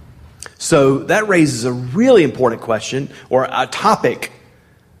 So that raises a really important question, or a topic,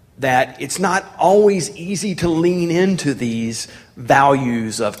 that it's not always easy to lean into these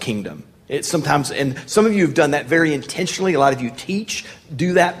values of kingdom. It's sometimes, and some of you have done that very intentionally. A lot of you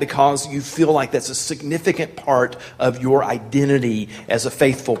do that because you feel like that's a significant part of your identity as a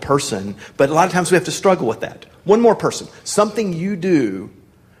faithful person. But a lot of times we have to struggle with that. One more person, something you do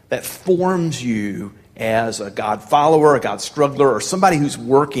that forms you as a God follower, a God struggler, or somebody who's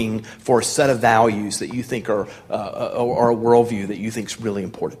working for a set of values that you think are a worldview that you think is really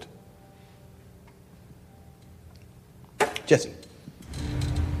important. Jesse.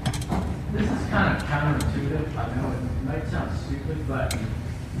 This is kind of counterintuitive. I know it might sound stupid, but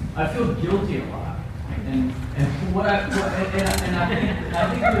I feel guilty a lot. And I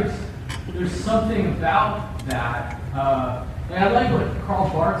think there's something about that. And I like what Karl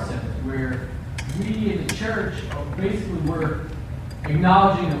Barth said, where we in the church basically we're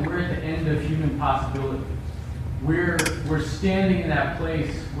acknowledging that we're at the end of human possibilities. We're standing in that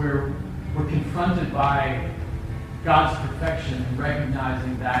place where we're confronted by God's perfection and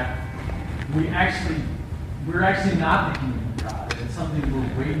recognizing that we're actually not the kingdom of God. It's something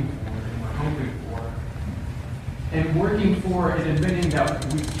we're waiting for and we're hoping for. And working for and admitting that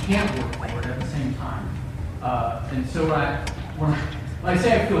we can't work for it at the same time. And so when I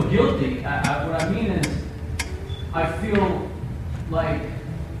say I feel guilty, what I mean is I feel like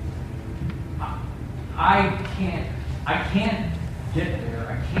I can't get there.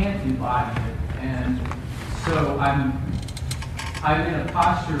 I can't embody it. And so I'm in a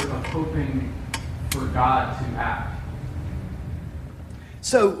posture of hoping for God to act.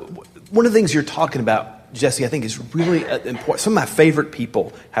 So one of the things you're talking about, Jesse, I think is really important. Some of my favorite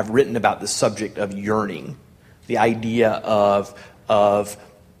people have written about the subject of yearning, the idea of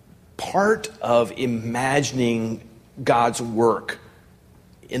part of imagining God's work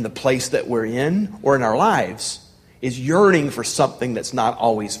in the place that we're in or in our lives is yearning for something that's not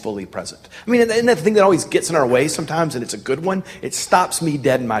always fully present. I mean, and the thing that always gets in our way sometimes, and it's a good one, it stops me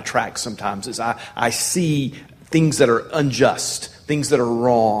dead in my tracks sometimes, is I see things that are unjust, things that are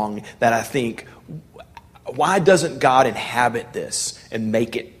wrong, that I think, why doesn't God inhabit this and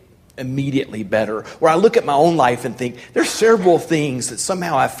make it immediately better. Where I look at my own life and think, there's several things that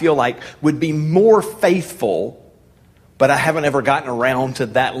somehow I feel like would be more faithful, but I haven't ever gotten around to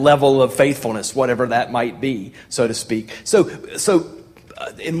that level of faithfulness, whatever that might be, so to speak. So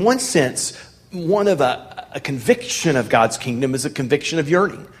in one sense, one of a conviction of God's kingdom is a conviction of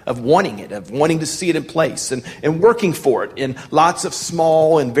yearning, of wanting it, of wanting to see it in place and working for it in lots of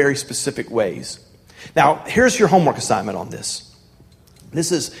small and very specific ways. Now, here's your homework assignment on this.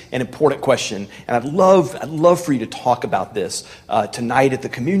 This is an important question, and I'd love for you to talk about this tonight at the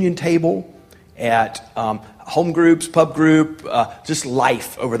communion table, at home groups, pub group, just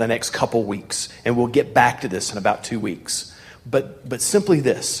life over the next couple weeks. And we'll get back to this in about 2 weeks. But simply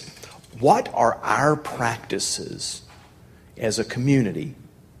this, what are our practices as a community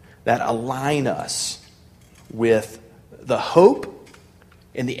that align us with the hope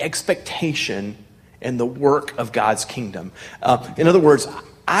and the expectation and the work of God's kingdom? In other words,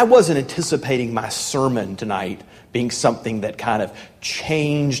 I wasn't anticipating my sermon tonight being something that kind of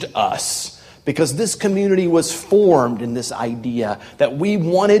changed us, because this community was formed in this idea that we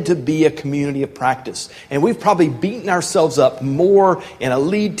wanted to be a community of practice. And we've probably beaten ourselves up more in a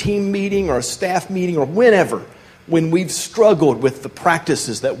lead team meeting or a staff meeting or whenever, when we've struggled with the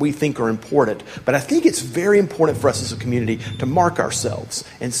practices that we think are important. But I think it's very important for us as a community to mark ourselves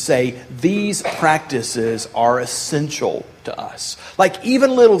and say these practices are essential to us. Like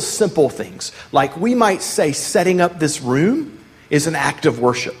even little simple things, like we might say setting up this room is an act of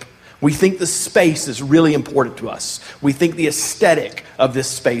worship. We think the space is really important to us. We think the aesthetic of this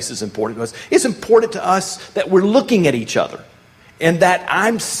space is important to us. It's important to us that we're looking at each other and that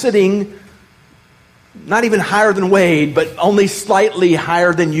I'm sitting not even higher than Wade, but only slightly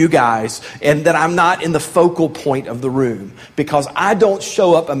higher than you guys, and that I'm not in the focal point of the room, because I don't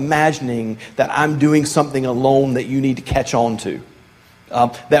show up imagining that I'm doing something alone that you need to catch on to.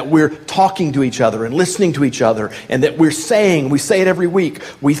 That we're talking to each other and listening to each other, and that we say it every week,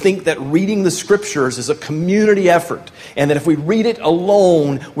 we think that reading the scriptures is a community effort, and that if we read it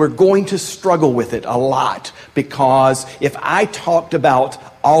alone, we're going to struggle with it a lot, because if I talked about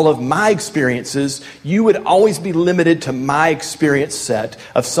all of my experiences, you would always be limited to my experience set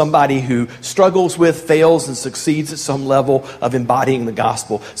of somebody who struggles with, fails, and succeeds at some level of embodying the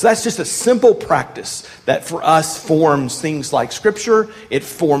gospel. So that's just a simple practice that for us forms things like scripture, it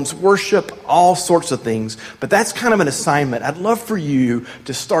forms worship, all sorts of things. But that's kind of an assignment. I'd love for you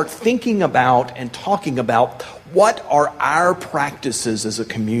to start thinking about and talking about what are our practices as a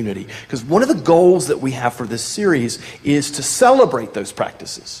community? Because one of the goals that we have for this series is to celebrate those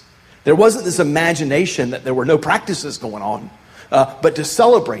practices. There wasn't this imagination that there were no practices going on, but to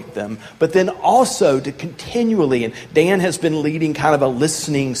celebrate them, but then also to continually, and Dan has been leading kind of a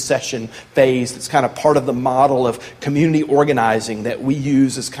listening session phase that's kind of part of the model of community organizing that we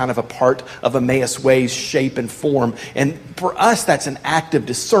use as kind of a part of Emmaus Way's shape and form. And for us, that's an act of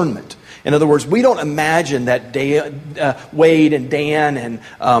discernment. In other words, we don't imagine that Wade and Dan and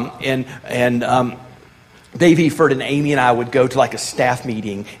Dave Eford and Amy and I would go to like a staff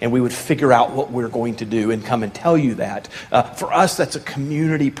meeting and we would figure out what we're going to do and come and tell you that. For us, that's a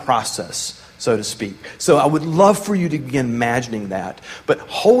community process, so to speak. So I would love for you to begin imagining that. But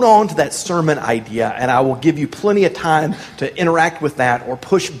hold on to that sermon idea, and I will give you plenty of time to interact with that or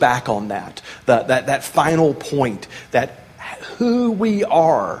push back on that. That final point, that who we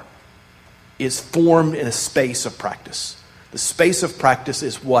are is formed in a space of practice. The space of practice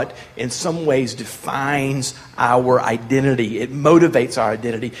is what, in some ways, defines our identity. It motivates our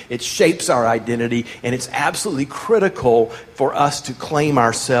identity. It shapes our identity. And it's absolutely critical for us to claim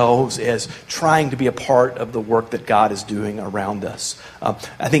ourselves as trying to be a part of the work that God is doing around us.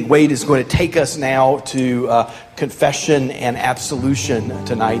 I think Wade is going to take us now to confession and absolution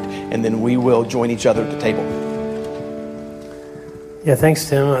tonight, and then we will join each other at the table. Yeah, thanks,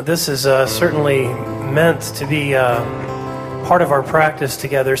 Tim. This is certainly meant to be part of our practice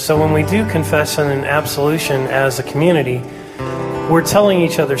together. So when we do confession and absolution as a community, we're telling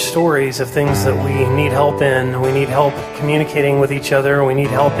each other stories of things that we need help in. We need help communicating with each other. We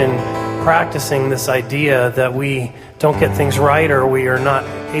need help in practicing this idea that we don't get things right, or we are not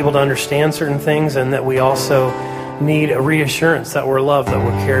able to understand certain things, and that we also need a reassurance that we're loved, that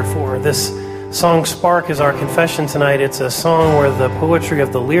we're cared for. This song Spark is our confession tonight. It's a song where the poetry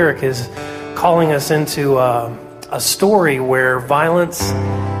of the lyric is calling us into a story where violence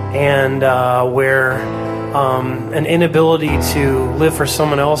and where an inability to live for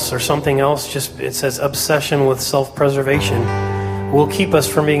someone else or something else, it says obsession with self-preservation, will keep us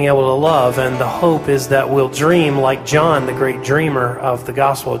from being able to love. And the hope is that we'll dream like John, the great dreamer of the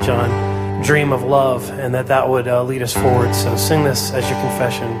Gospel of John, dream of love, and that would lead us forward. So sing this as your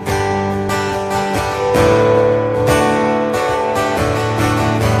confession.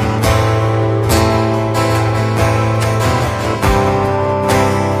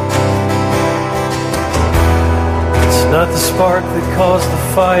 Not the spark that caused the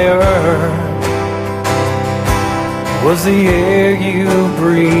fire, was the air you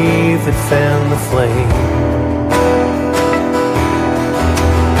breathed that fanned the flame.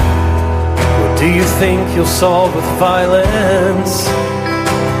 What do you think you'll solve with violence?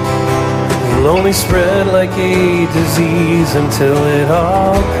 It'll only spread like a disease until it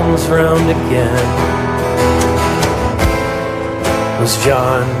all comes round again. Was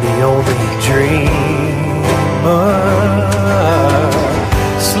John the only dreamer?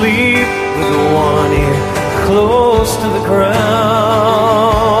 Sleep with one ear close to the ground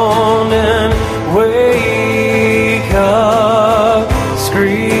and wake up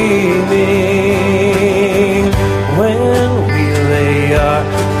screaming when we lay our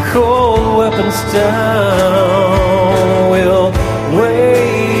cold weapons down. We'll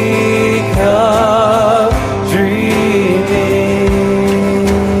wake up dreaming.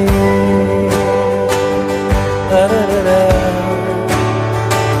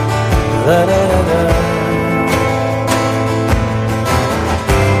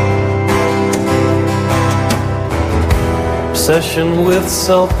 Obsession with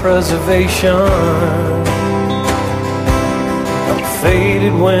self-preservation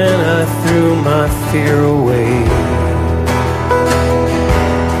faded when I threw my fear away.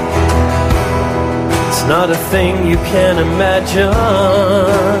 It's not a thing you can imagine.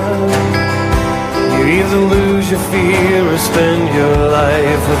 You either lose your fear or spend your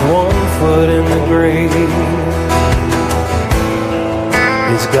life with one foot in the grave.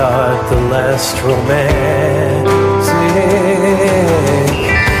 Is God the last romantic?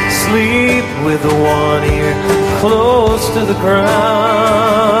 Sleep with one ear close to the ground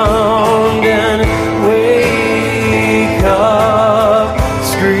and wake up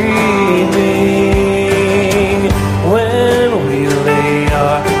screaming when we lay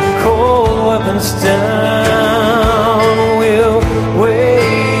our cold weapons down. We'll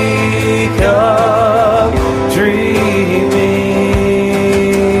wake up dreaming.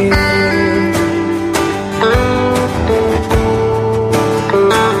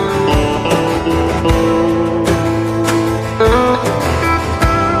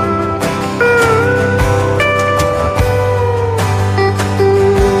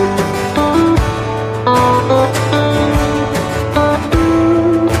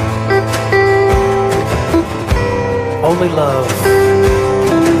 Only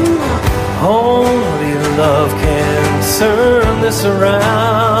love can turn this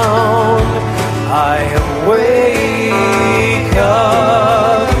around. I wake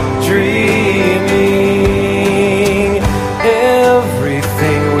up dreaming.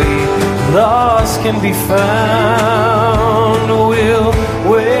 Everything we lost can be found. We'll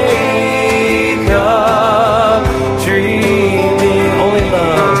wake up dreaming.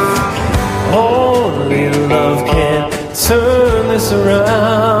 Only love can turn this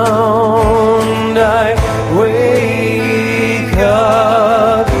around. I wake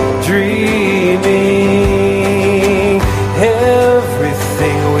up dreaming.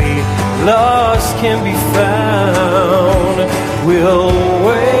 Everything we lost can be found. We'll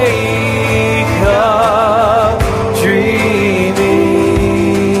wake up dreaming.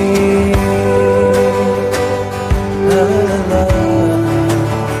 La la la,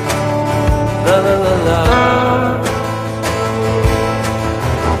 la la la la.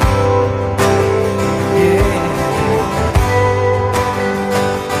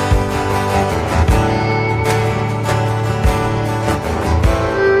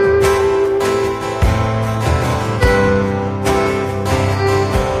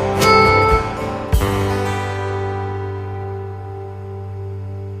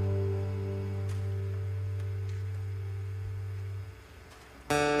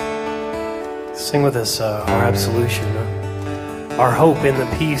 Sing with us our absolution, our hope in the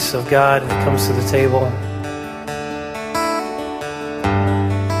peace of God that comes to the table.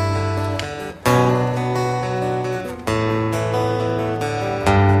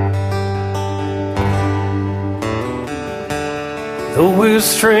 Though we're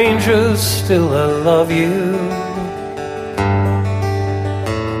strangers, still I love you.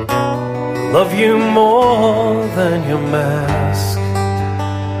 Love you more than your mask.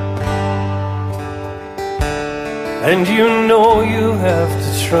 And you know you have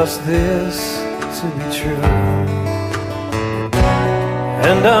to trust this to be true.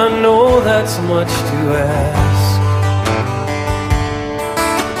 And I know that's much to ask.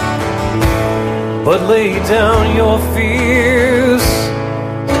 But lay down your fears,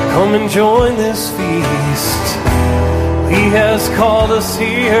 Come and join this feast. He has called us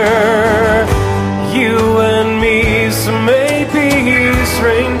here, you and me. So may peace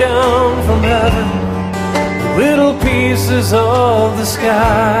rain down from heaven, little pieces of the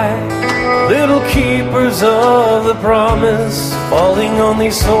sky, little keepers of the promise, falling on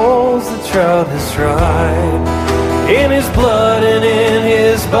these souls the drought has dried. In his blood and in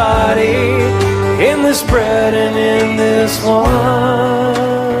his body, in this bread and in this wine,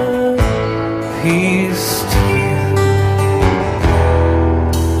 peace to you,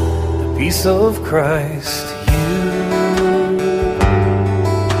 the peace of Christ to you.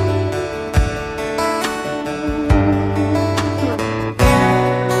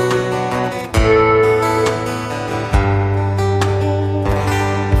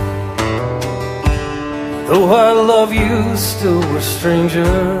 Though I love you, still we're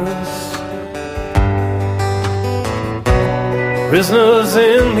strangers, prisoners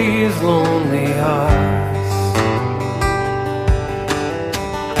in these lonely hearts.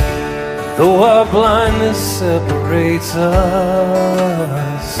 Though our blindness separates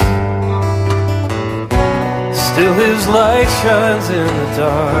us, still his light shines in the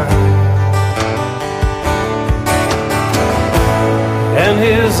dark, and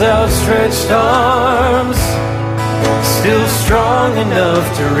his outstretched arms still strong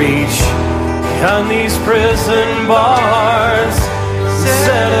enough to reach behind these prison bars,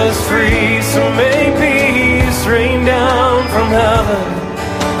 set us free. So may peace rain down from heaven,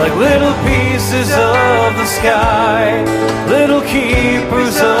 like little pieces of the sky, little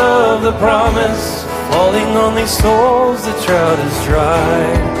keepers of the promise, falling on these souls the drought has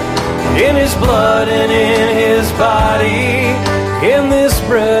dried. In his blood and in his body, in this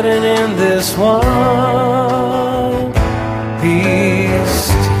bread and in this wine,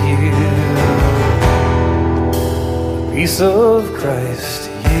 peace to you, the peace of Christ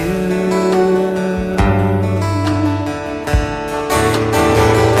to you.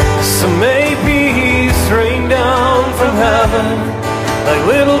 So may peace rain down from heaven, like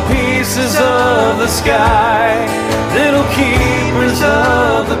little pieces of the sky, little keepers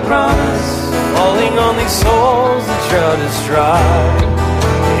of the promise, falling on these souls the drought is dry.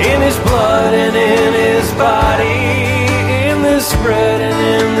 In his blood and in his body, in this bread and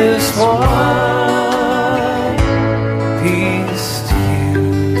in this wine, peace to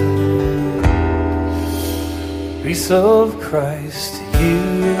you, peace of Christ to you,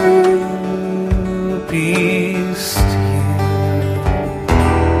 peace to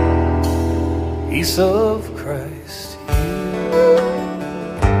you, peace of Christ to you.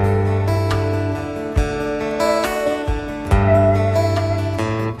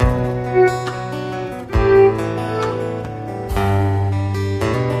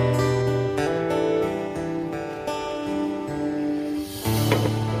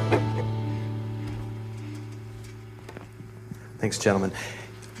 Thanks, gentlemen.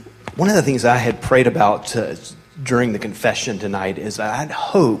 One of the things I had prayed about during the confession tonight is I'd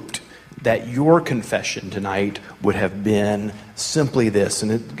hoped that your confession tonight would have been simply this,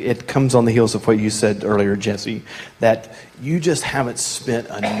 and it comes on the heels of what you said earlier, Jesse, that you just haven't spent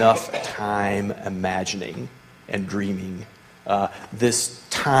enough time imagining and dreaming this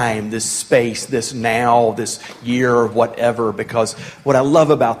time, this space, this now, this year, whatever, because what I love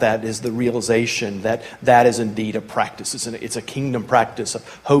about that is the realization that that is indeed a practice. It's a kingdom practice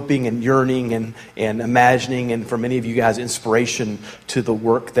of hoping and yearning and imagining, and for many of you guys, inspiration to the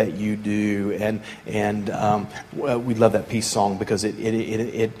work that you do. And we love that peace song because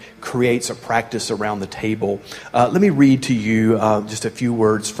it creates a practice around the table. Let me read to you just a few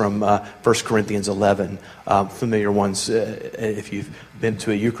words from 1 Corinthians 11, familiar ones if you've been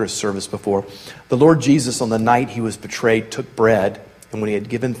to a Eucharist service before. The Lord Jesus, on the night he was betrayed, took bread, and when he had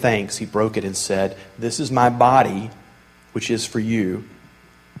given thanks, he broke it and said, "This is my body, which is for you.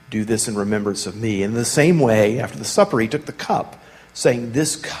 Do this in remembrance of me." In the same way, after the supper, he took the cup, saying,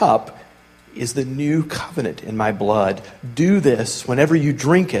 "This cup is the new covenant in my blood. Do this whenever you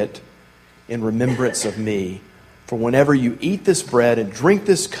drink it in remembrance of me. For whenever you eat this bread and drink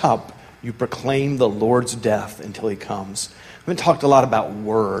this cup, you proclaim the Lord's death until he comes." We haven't talked a lot about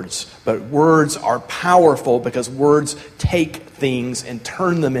words, but words are powerful because words take things and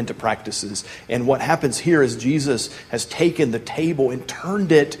turn them into practices. And what happens here is Jesus has taken the table and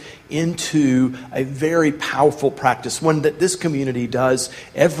turned it into a very powerful practice, one that this community does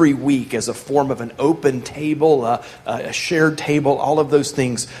every week as a form of an open table, a shared table, all of those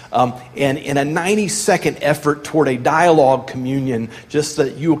things. And in a 90-second effort toward a dialogue communion, just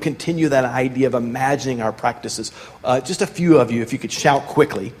that you will continue that idea of imagining our practices. Just a few of you, if you could shout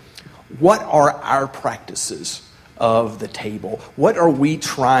quickly, what are our practices of the table? What are we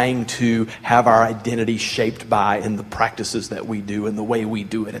trying to have our identity shaped by in the practices that we do and the way we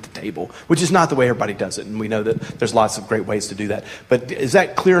do it at the table? Which is not the way everybody does it, and we know that there's lots of great ways to do that. But is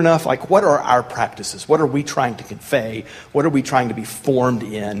that clear enough? Like, what are our practices? What are we trying to convey? What are we trying to be formed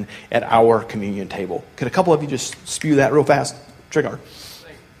in at our communion table? Could a couple of you just spew that real fast? Trigger.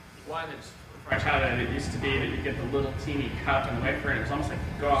 Like, one is, for our childhood, it used to be that you get the little teeny cup and the wafer, and it's almost like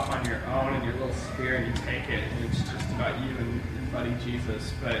you go off on your own in your little sphere and you take it, and it's just about you and your buddy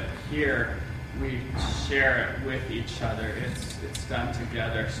Jesus. But here, we share it with each other. It's done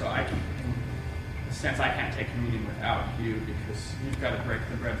together, so I can, in a sense, I can't take communion without you, because you've got to break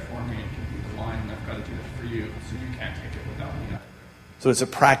the bread for me and give me the wine, and I've got to do it for you, so you can't take it without me. So it's a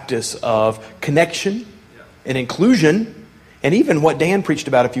practice of connection and inclusion, and even what Dan preached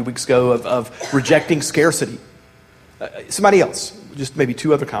about a few weeks ago of rejecting scarcity. Somebody else, just maybe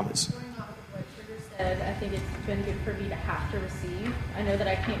two other comments. Going off of what Sugar said, I think it's been good for me to have to receive. I know that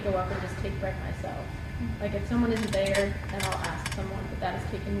I can't go up and just take bread myself. Like, if someone isn't there, then I'll ask someone, but that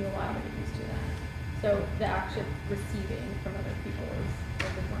has taken me a while to get used to that. So the act of receiving from other people is a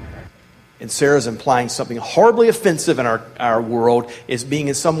good one of our. And Sarah's implying something horribly offensive in our world is being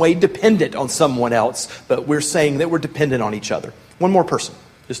in some way dependent on someone else, but we're saying that we're dependent on each other. One more person,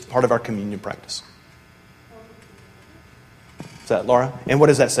 just part of our communion practice. Is that Laura? And what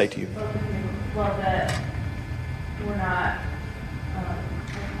does that say to you? Well, that we're not,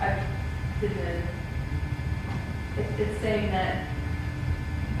 it's saying that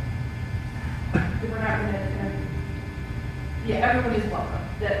we're not going to, everyone is welcome.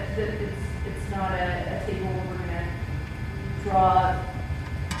 That it's not a table where we're going to draw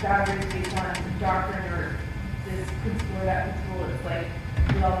boundaries based on doctrine or this principle or that principle. It's like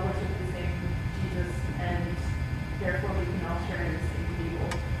we all worship the same Jesus, and therefore we can all share in the same table.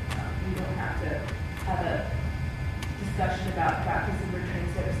 We don't have to have a discussion about baptism or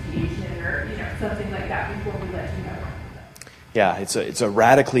transubstantiation or something like that before we let you know. Yeah, it's a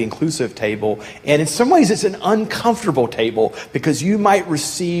radically inclusive table, and in some ways it's an uncomfortable table because you might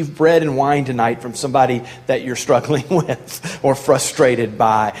receive bread and wine tonight from somebody that you're struggling with or frustrated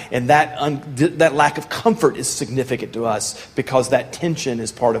by, and that lack of comfort is significant to us because that tension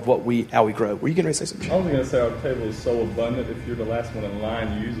is part of how we grow. Were you going to say something? I was going to say our table is so abundant. If you're the last one in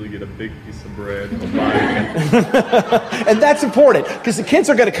line, you usually get a big piece of bread. And that's important because the kids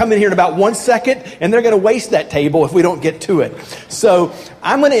are going to come in here in about 1 second, and they're going to waste that table if we don't get to it. So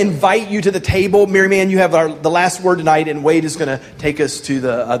I'm going to invite you to the table. Mary Mann, you have the last word tonight, and Wade is going to take us to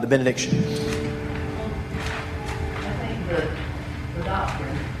the benediction. I think the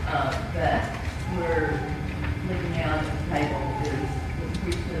doctrine that we're leaving out at the table is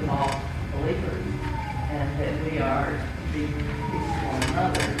preached to all believers, and that we are to be to one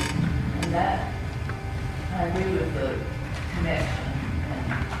another. And that, I agree with the connection and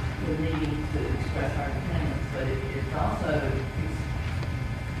the needing to express our dependence, but it's also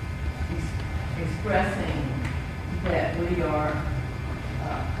expressing that we are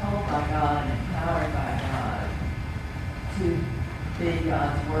called by God and empowered by God to be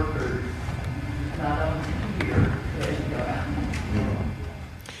God's workers, not only here, but as we go out.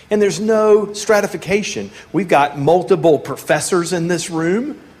 And there's no stratification. We've got multiple professors in this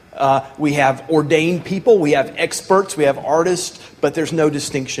room. We have ordained people, we have experts, we have artists, but there's no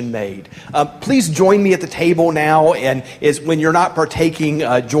distinction made. Please join me at the table now, and when you're not partaking,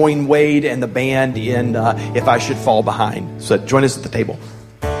 join Wade and the band in If I Should Fall Behind. So join us at the table.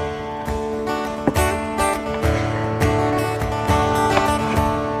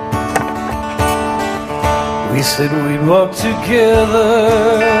 We said we'd walk together,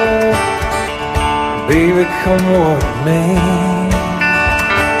 baby, come what may.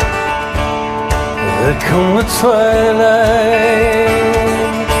 There come the twilight,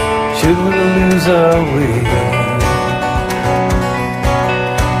 should we lose our way?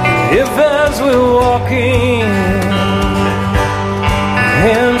 If as we're walking,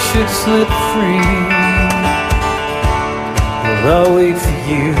 hand should slip free, well, I'll wait for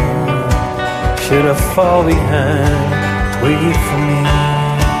you. Should I fall behind, wait for me.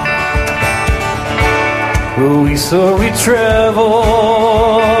 Well, we travel,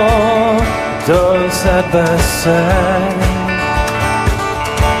 done side by side.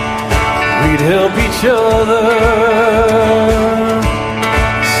 We'd help each other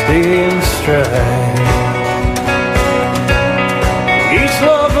stay in stride. Each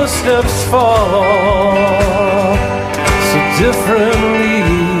lover steps fall so differently.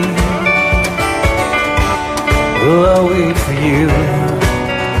 Well, I'll wait for you.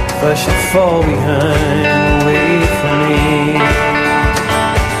 If I should fall behind, wait for me.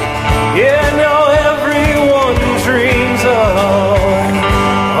 Yeah, now everyone dreams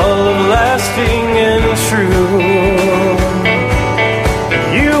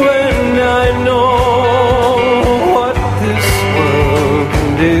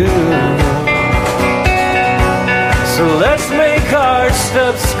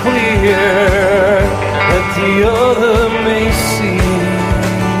steps clear, that the other may see.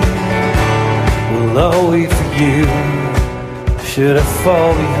 Well, I'll wait for you. Should I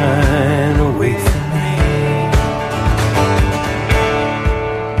fall behind, wait for me.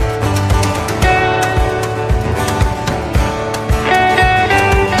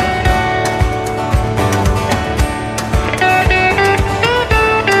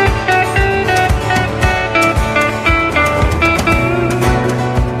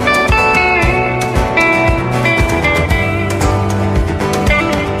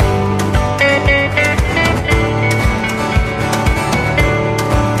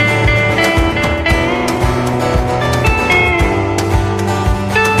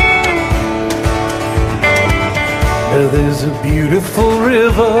 There's a beautiful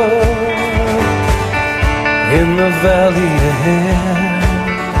river in the valley ahead,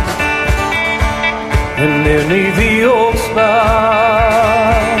 and near the old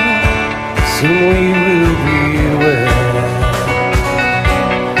spot, soon we will be wed.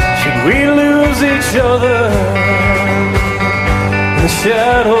 Should we lose each other in the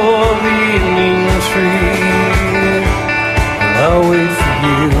shadow of the evening tree, I'll wait for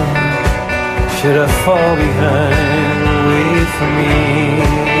you. Should I fall behind, wait for me.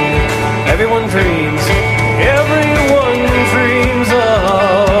 Everyone dreams of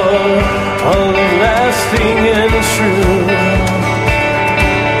lasting and true.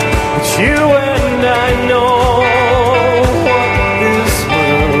 But you and I know what this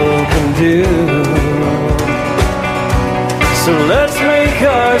world can do. So let's make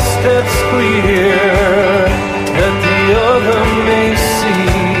our steps clear, that the other may see.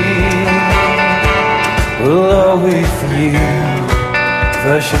 Well, I'll wait for you. If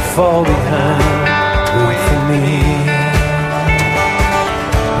I should fall behind, wait for me.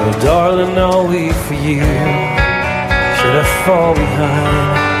 Oh, darling, I'll wait for you. Should I fall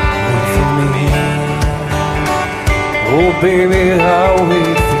behind, wait for me. Oh, baby, I'll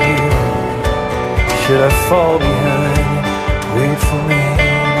wait for you. Should I fall behind, wait for me.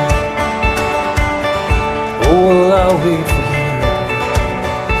 Oh, well, I'll wait for you.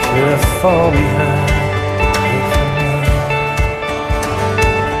 Should I fall behind?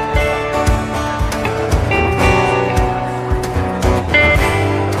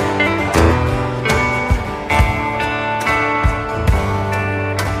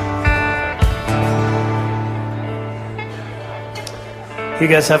 You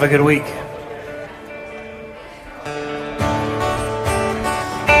guys have a good week.